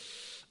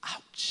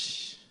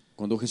ouch.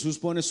 Cuando Jesús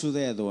pone su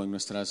dedo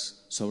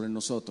sobre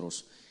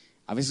nosotros,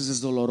 a veces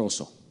es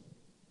doloroso.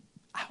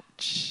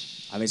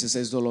 Ouch. A veces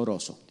es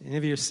doloroso. Any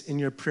of you in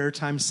your prayer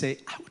time say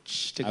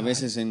ouch to A God?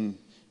 veces en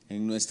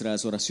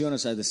nuestras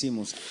oraciones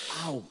decimos,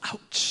 au,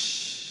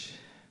 Ouch.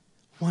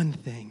 One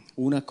thing.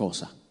 una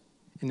cosa.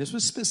 And this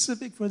was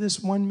specific for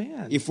this one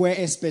man. Y fue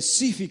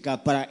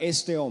específica para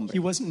este He hombre.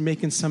 wasn't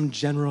making some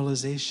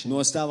generalization.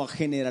 No estaba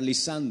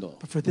generalizando,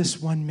 But for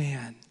this one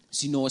man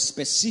sino who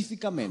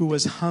específicamente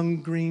was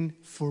hungering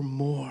for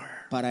more,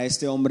 para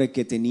este hombre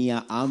que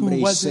tenía who hambre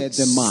y sed wasn't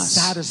de más,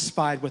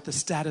 satisfied with the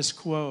status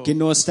quo, que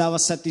no estaba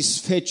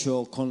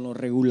satisfecho con lo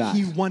regular,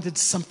 he wanted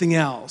something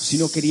else.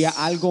 sino quería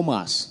algo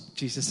más.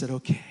 Jesus said,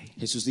 okay,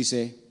 Jesús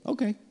dice,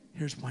 ok,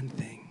 here's one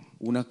thing.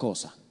 una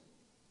cosa,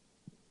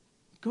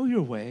 Go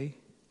your way.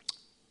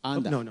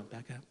 anda. Oh, no,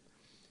 back up.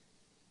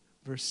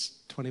 Verse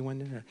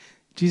 21.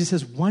 Jesus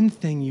says, one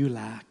thing you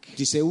lack.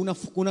 Dice,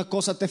 una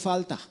cosa te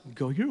falta,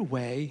 Go your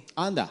way.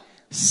 anda,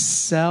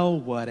 Sell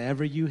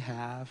whatever you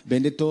have.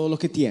 vende todo lo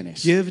que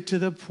tienes, Give to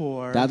the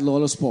poor. dadlo a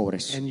los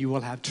pobres And you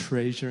will have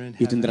treasure in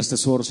y heaven. tendrás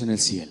tesoros en el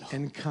cielo.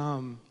 And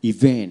come, Y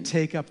ven,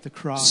 take up the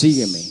cross.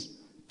 sígueme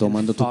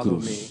tomando and tu follow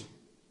cruz. me.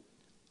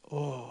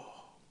 Oh.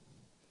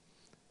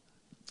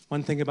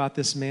 One thing about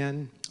this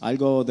man,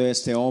 Algo de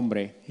este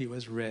hombre, he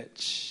was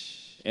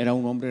rich. era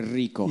un hombre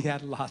rico, He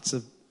had lots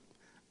of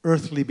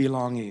earthly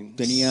belongings.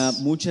 tenía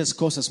muchas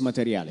cosas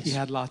materiales, He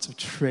had lots of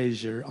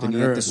treasure on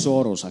tenía earth.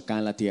 tesoros acá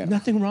en la tierra.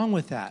 Nothing wrong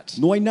with that.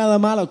 No hay nada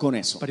malo con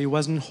eso, But he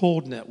wasn't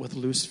holding it with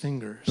loose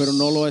fingers. pero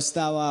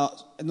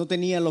no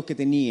tenía lo que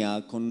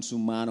tenía con su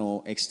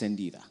mano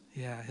extendida,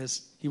 Yeah,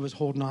 he was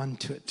holding on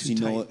to it too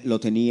sino tightly. lo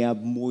tenía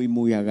muy,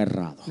 muy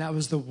agarrado. That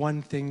was the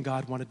one thing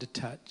God wanted to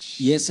touch.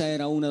 Y esa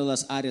era una de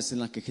las áreas en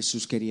las que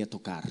Jesús quería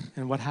tocar.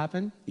 And what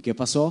happened? ¿Y qué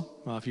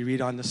pasó? Well, if you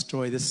read on the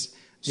story, this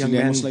Si young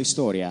man, leemos la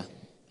historia,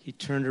 he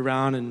turned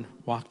around and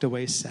walked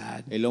away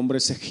sad. el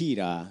hombre se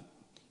gira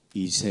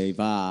y se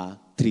va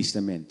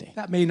tristemente.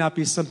 That may not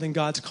be something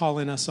God's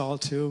calling us all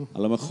to, A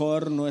lo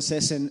mejor no es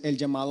ese el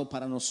llamado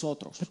para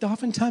nosotros, but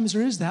oftentimes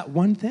there is that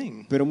one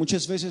thing pero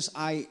muchas veces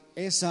hay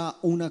esa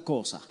una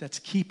cosa that's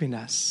keeping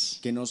us.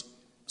 que nos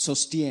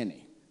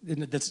sostiene,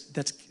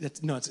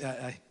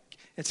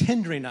 It's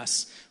hindering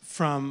us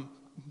from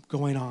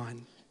going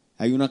on.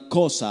 hay una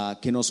cosa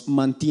que nos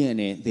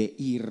mantiene de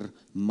ir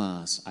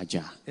más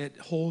allá It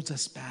holds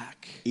us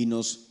back. y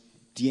nos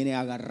tiene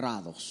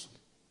agarrados.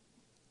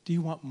 Do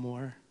you want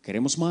more?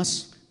 ¿Queremos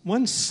más?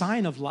 One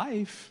sign of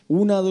life,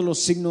 Uno de los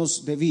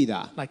signos de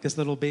vida, like this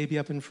little baby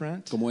up in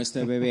front. como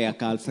este bebé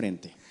acá al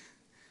frente.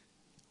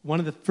 One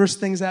of the first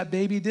things that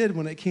baby did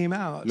when it came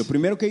out, Lo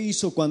primero que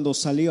hizo cuando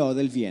salió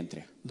del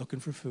vientre looking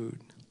for food,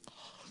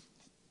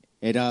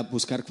 era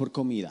buscar por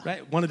comida.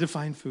 right? Wanted to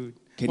find food.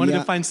 wanted to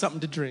Quería find something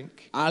to drink.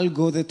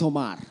 algo de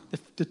tomar.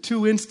 The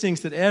two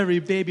instincts that every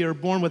baby are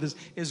born with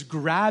is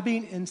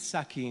grabbing and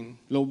sucking.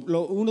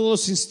 Uno de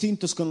los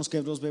instintos con los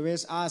que los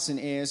bebés hacen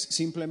es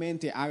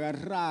simplemente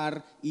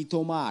agarrar y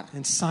tomar.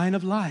 And sign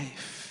of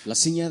life. La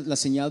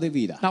señal de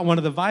vida. Not one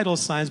of the vital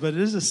signs, but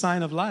it is a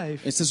sign of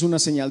life. Esta es una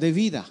señal de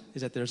vida.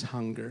 Is that there's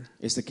hunger.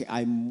 Es de que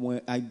hay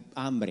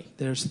hambre.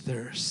 There's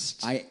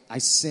thirst. Hay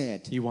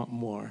sed. You want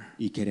more.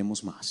 Y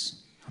queremos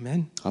más.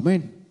 Amen.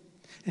 Amén.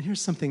 And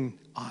here's something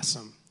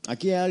awesome.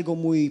 Aquí hay algo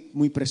muy Maybe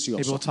we'll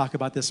precioso. talk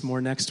about this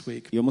more next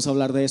week. Y vamos a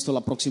hablar de esto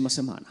la próxima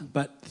semana.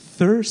 But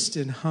thirst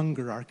and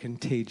hunger are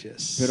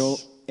contagious. Pero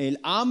el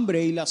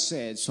hambre y la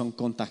sed son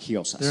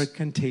contagiosas. They're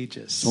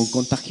contagious. Son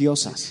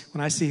contagiosas.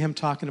 When I see him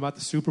talking about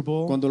the Super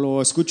Bowl, Cuando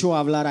lo escucho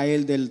hablar a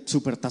él del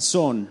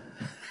supertazón,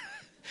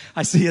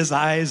 I see his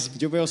eyes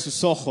yo veo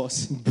sus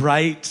ojos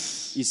bright,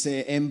 y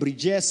se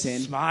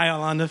embrillecen, smile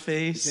on the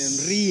face,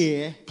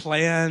 sonríe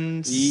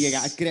plans, y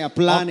crea all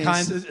planes.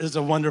 kinds. It's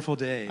a wonderful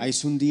day.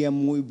 Es un día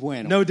muy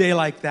bueno. No day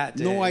like that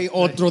day. No hay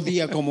otro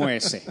día como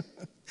ese.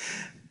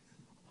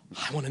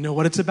 I want to know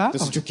what it's about.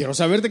 Entonces yo quiero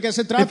saber de qué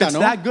se If trata, it's ¿no?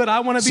 that good, I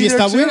want to Si be there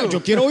está bueno, too.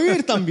 yo quiero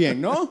ir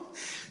también, ¿no?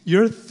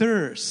 Your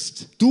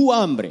thirst, Tu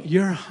hambre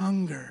your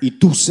hunger y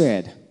tu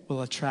sed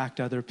will attract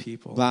other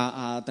people. va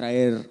a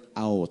atraer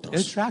a It otros.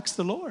 attracts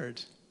the Lord.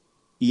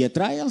 Y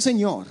atrae al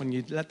Señor. When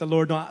you let the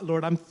Lord know,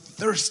 Lord, I'm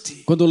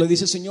thirsty. Cuando le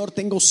dice, Señor,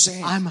 tengo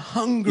sed I'm y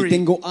hungry.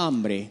 tengo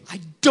hambre.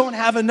 I don't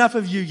have enough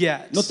of you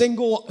yet. No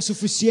tengo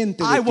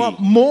suficiente I de want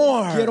ti.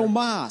 more. Quiero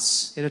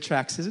más. It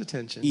attracts his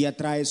attention, Y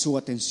atrae su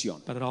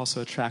atención. but it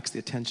also attracts the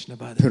attention of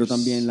others. Pero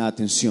también la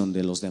atención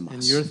de los And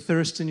demás. your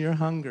thirst and your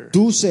hunger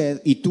Tu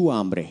sed y tu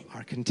hambre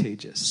are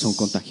contagious. son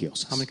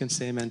contagiosas. How many can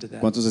say amen to that?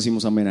 ¿Cuántos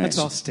decimos amén a Let's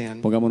all eso?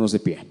 stand. Pongámonos de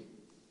pie.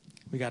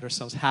 We got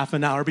ourselves half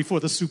an hour before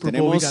the Super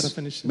Bowl. We got to Tenemos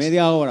finish this.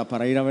 media hora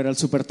para ir a ver al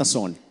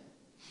supertazón.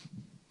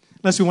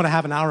 Unless we want to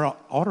have an hour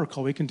altar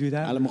call, we can do A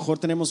that. lo mejor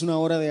tenemos una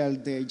hora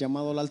de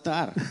llamado al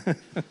altar.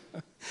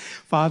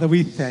 Father,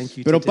 we thank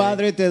you Pero today.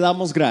 Padre, te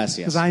damos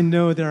gracias. Because I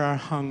know there are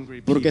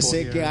hungry people Porque sé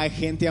here. que hay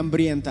gente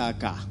hambrienta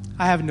acá.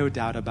 I have no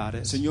doubt about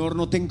it. Señor,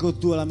 no tengo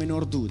tú la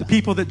menor duda.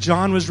 People that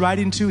John was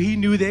writing to, he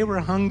knew they were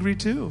hungry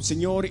too.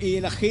 Señor, y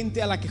la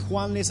gente a la que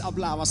Juan les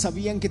hablaba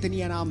sabían que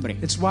tenían hambre.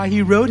 It's why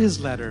he wrote his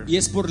letter. Y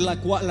es por la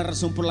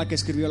razón por la que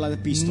escribió la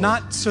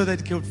epístola. Not so that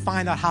he could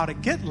find out how to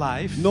get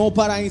life, No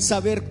para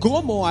saber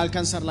cómo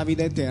alcanzar la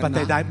vida but that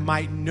eterna, they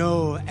might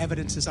know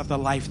evidences of the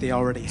life they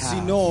already have.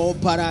 sino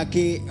para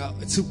que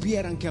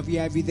supieran que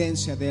había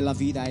evidencia de la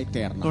vida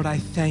eterna. Lord, I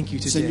thank you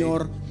today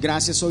Señor,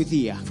 gracias hoy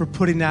día for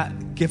putting that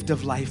gift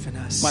of life in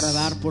us.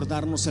 por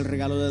darnos el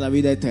regalo de la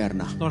vida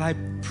eterna. Lord, I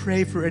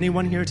pray for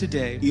anyone here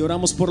today Y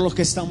oramos por los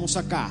que estamos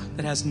acá,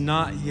 that has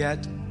not yet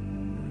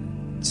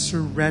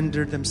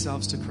surrendered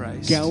themselves to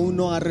Christ. que aún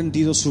no ha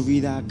rendido su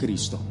vida a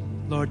Cristo.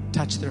 Lord,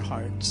 touch their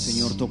hearts.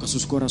 Señor, toca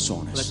sus Let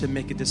corazones them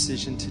make a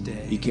decision y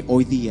today. que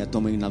hoy día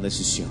tomen una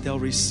decisión They'll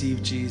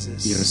receive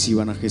Jesus y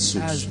reciban a as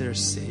Jesús their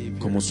Savior.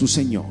 como su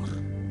Señor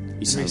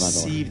y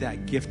Salvador. Receive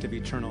that gift of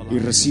eternal Y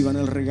life. reciban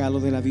el regalo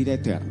de la vida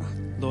eterna.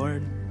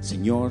 Lord,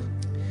 Señor,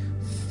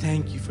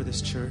 thank you for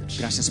this church.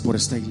 gracias por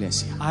esta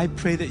iglesia. I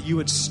pray that you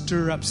would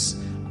stir up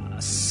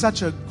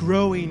such a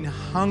growing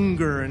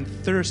hunger and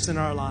thirst in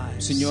our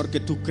lives. Señor, que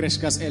tú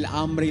crezcas el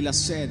hambre y la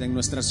sed en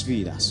nuestras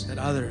vidas That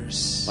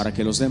others para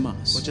que los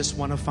demás will just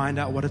want to find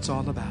out what it's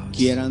all about.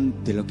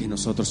 quieran de lo que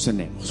nosotros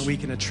tenemos And we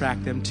can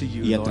attract them to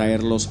you, y Lord.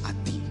 atraerlos a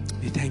ti.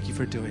 We thank you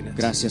for doing it.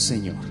 Gracias,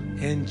 Señor.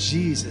 In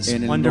Jesus'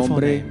 En el wonderful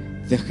nombre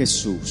name. de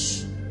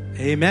Jesús.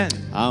 Amen.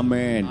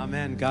 Amén.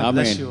 Amen. God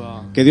bless Amén. you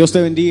all. Que Dios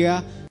te bendiga.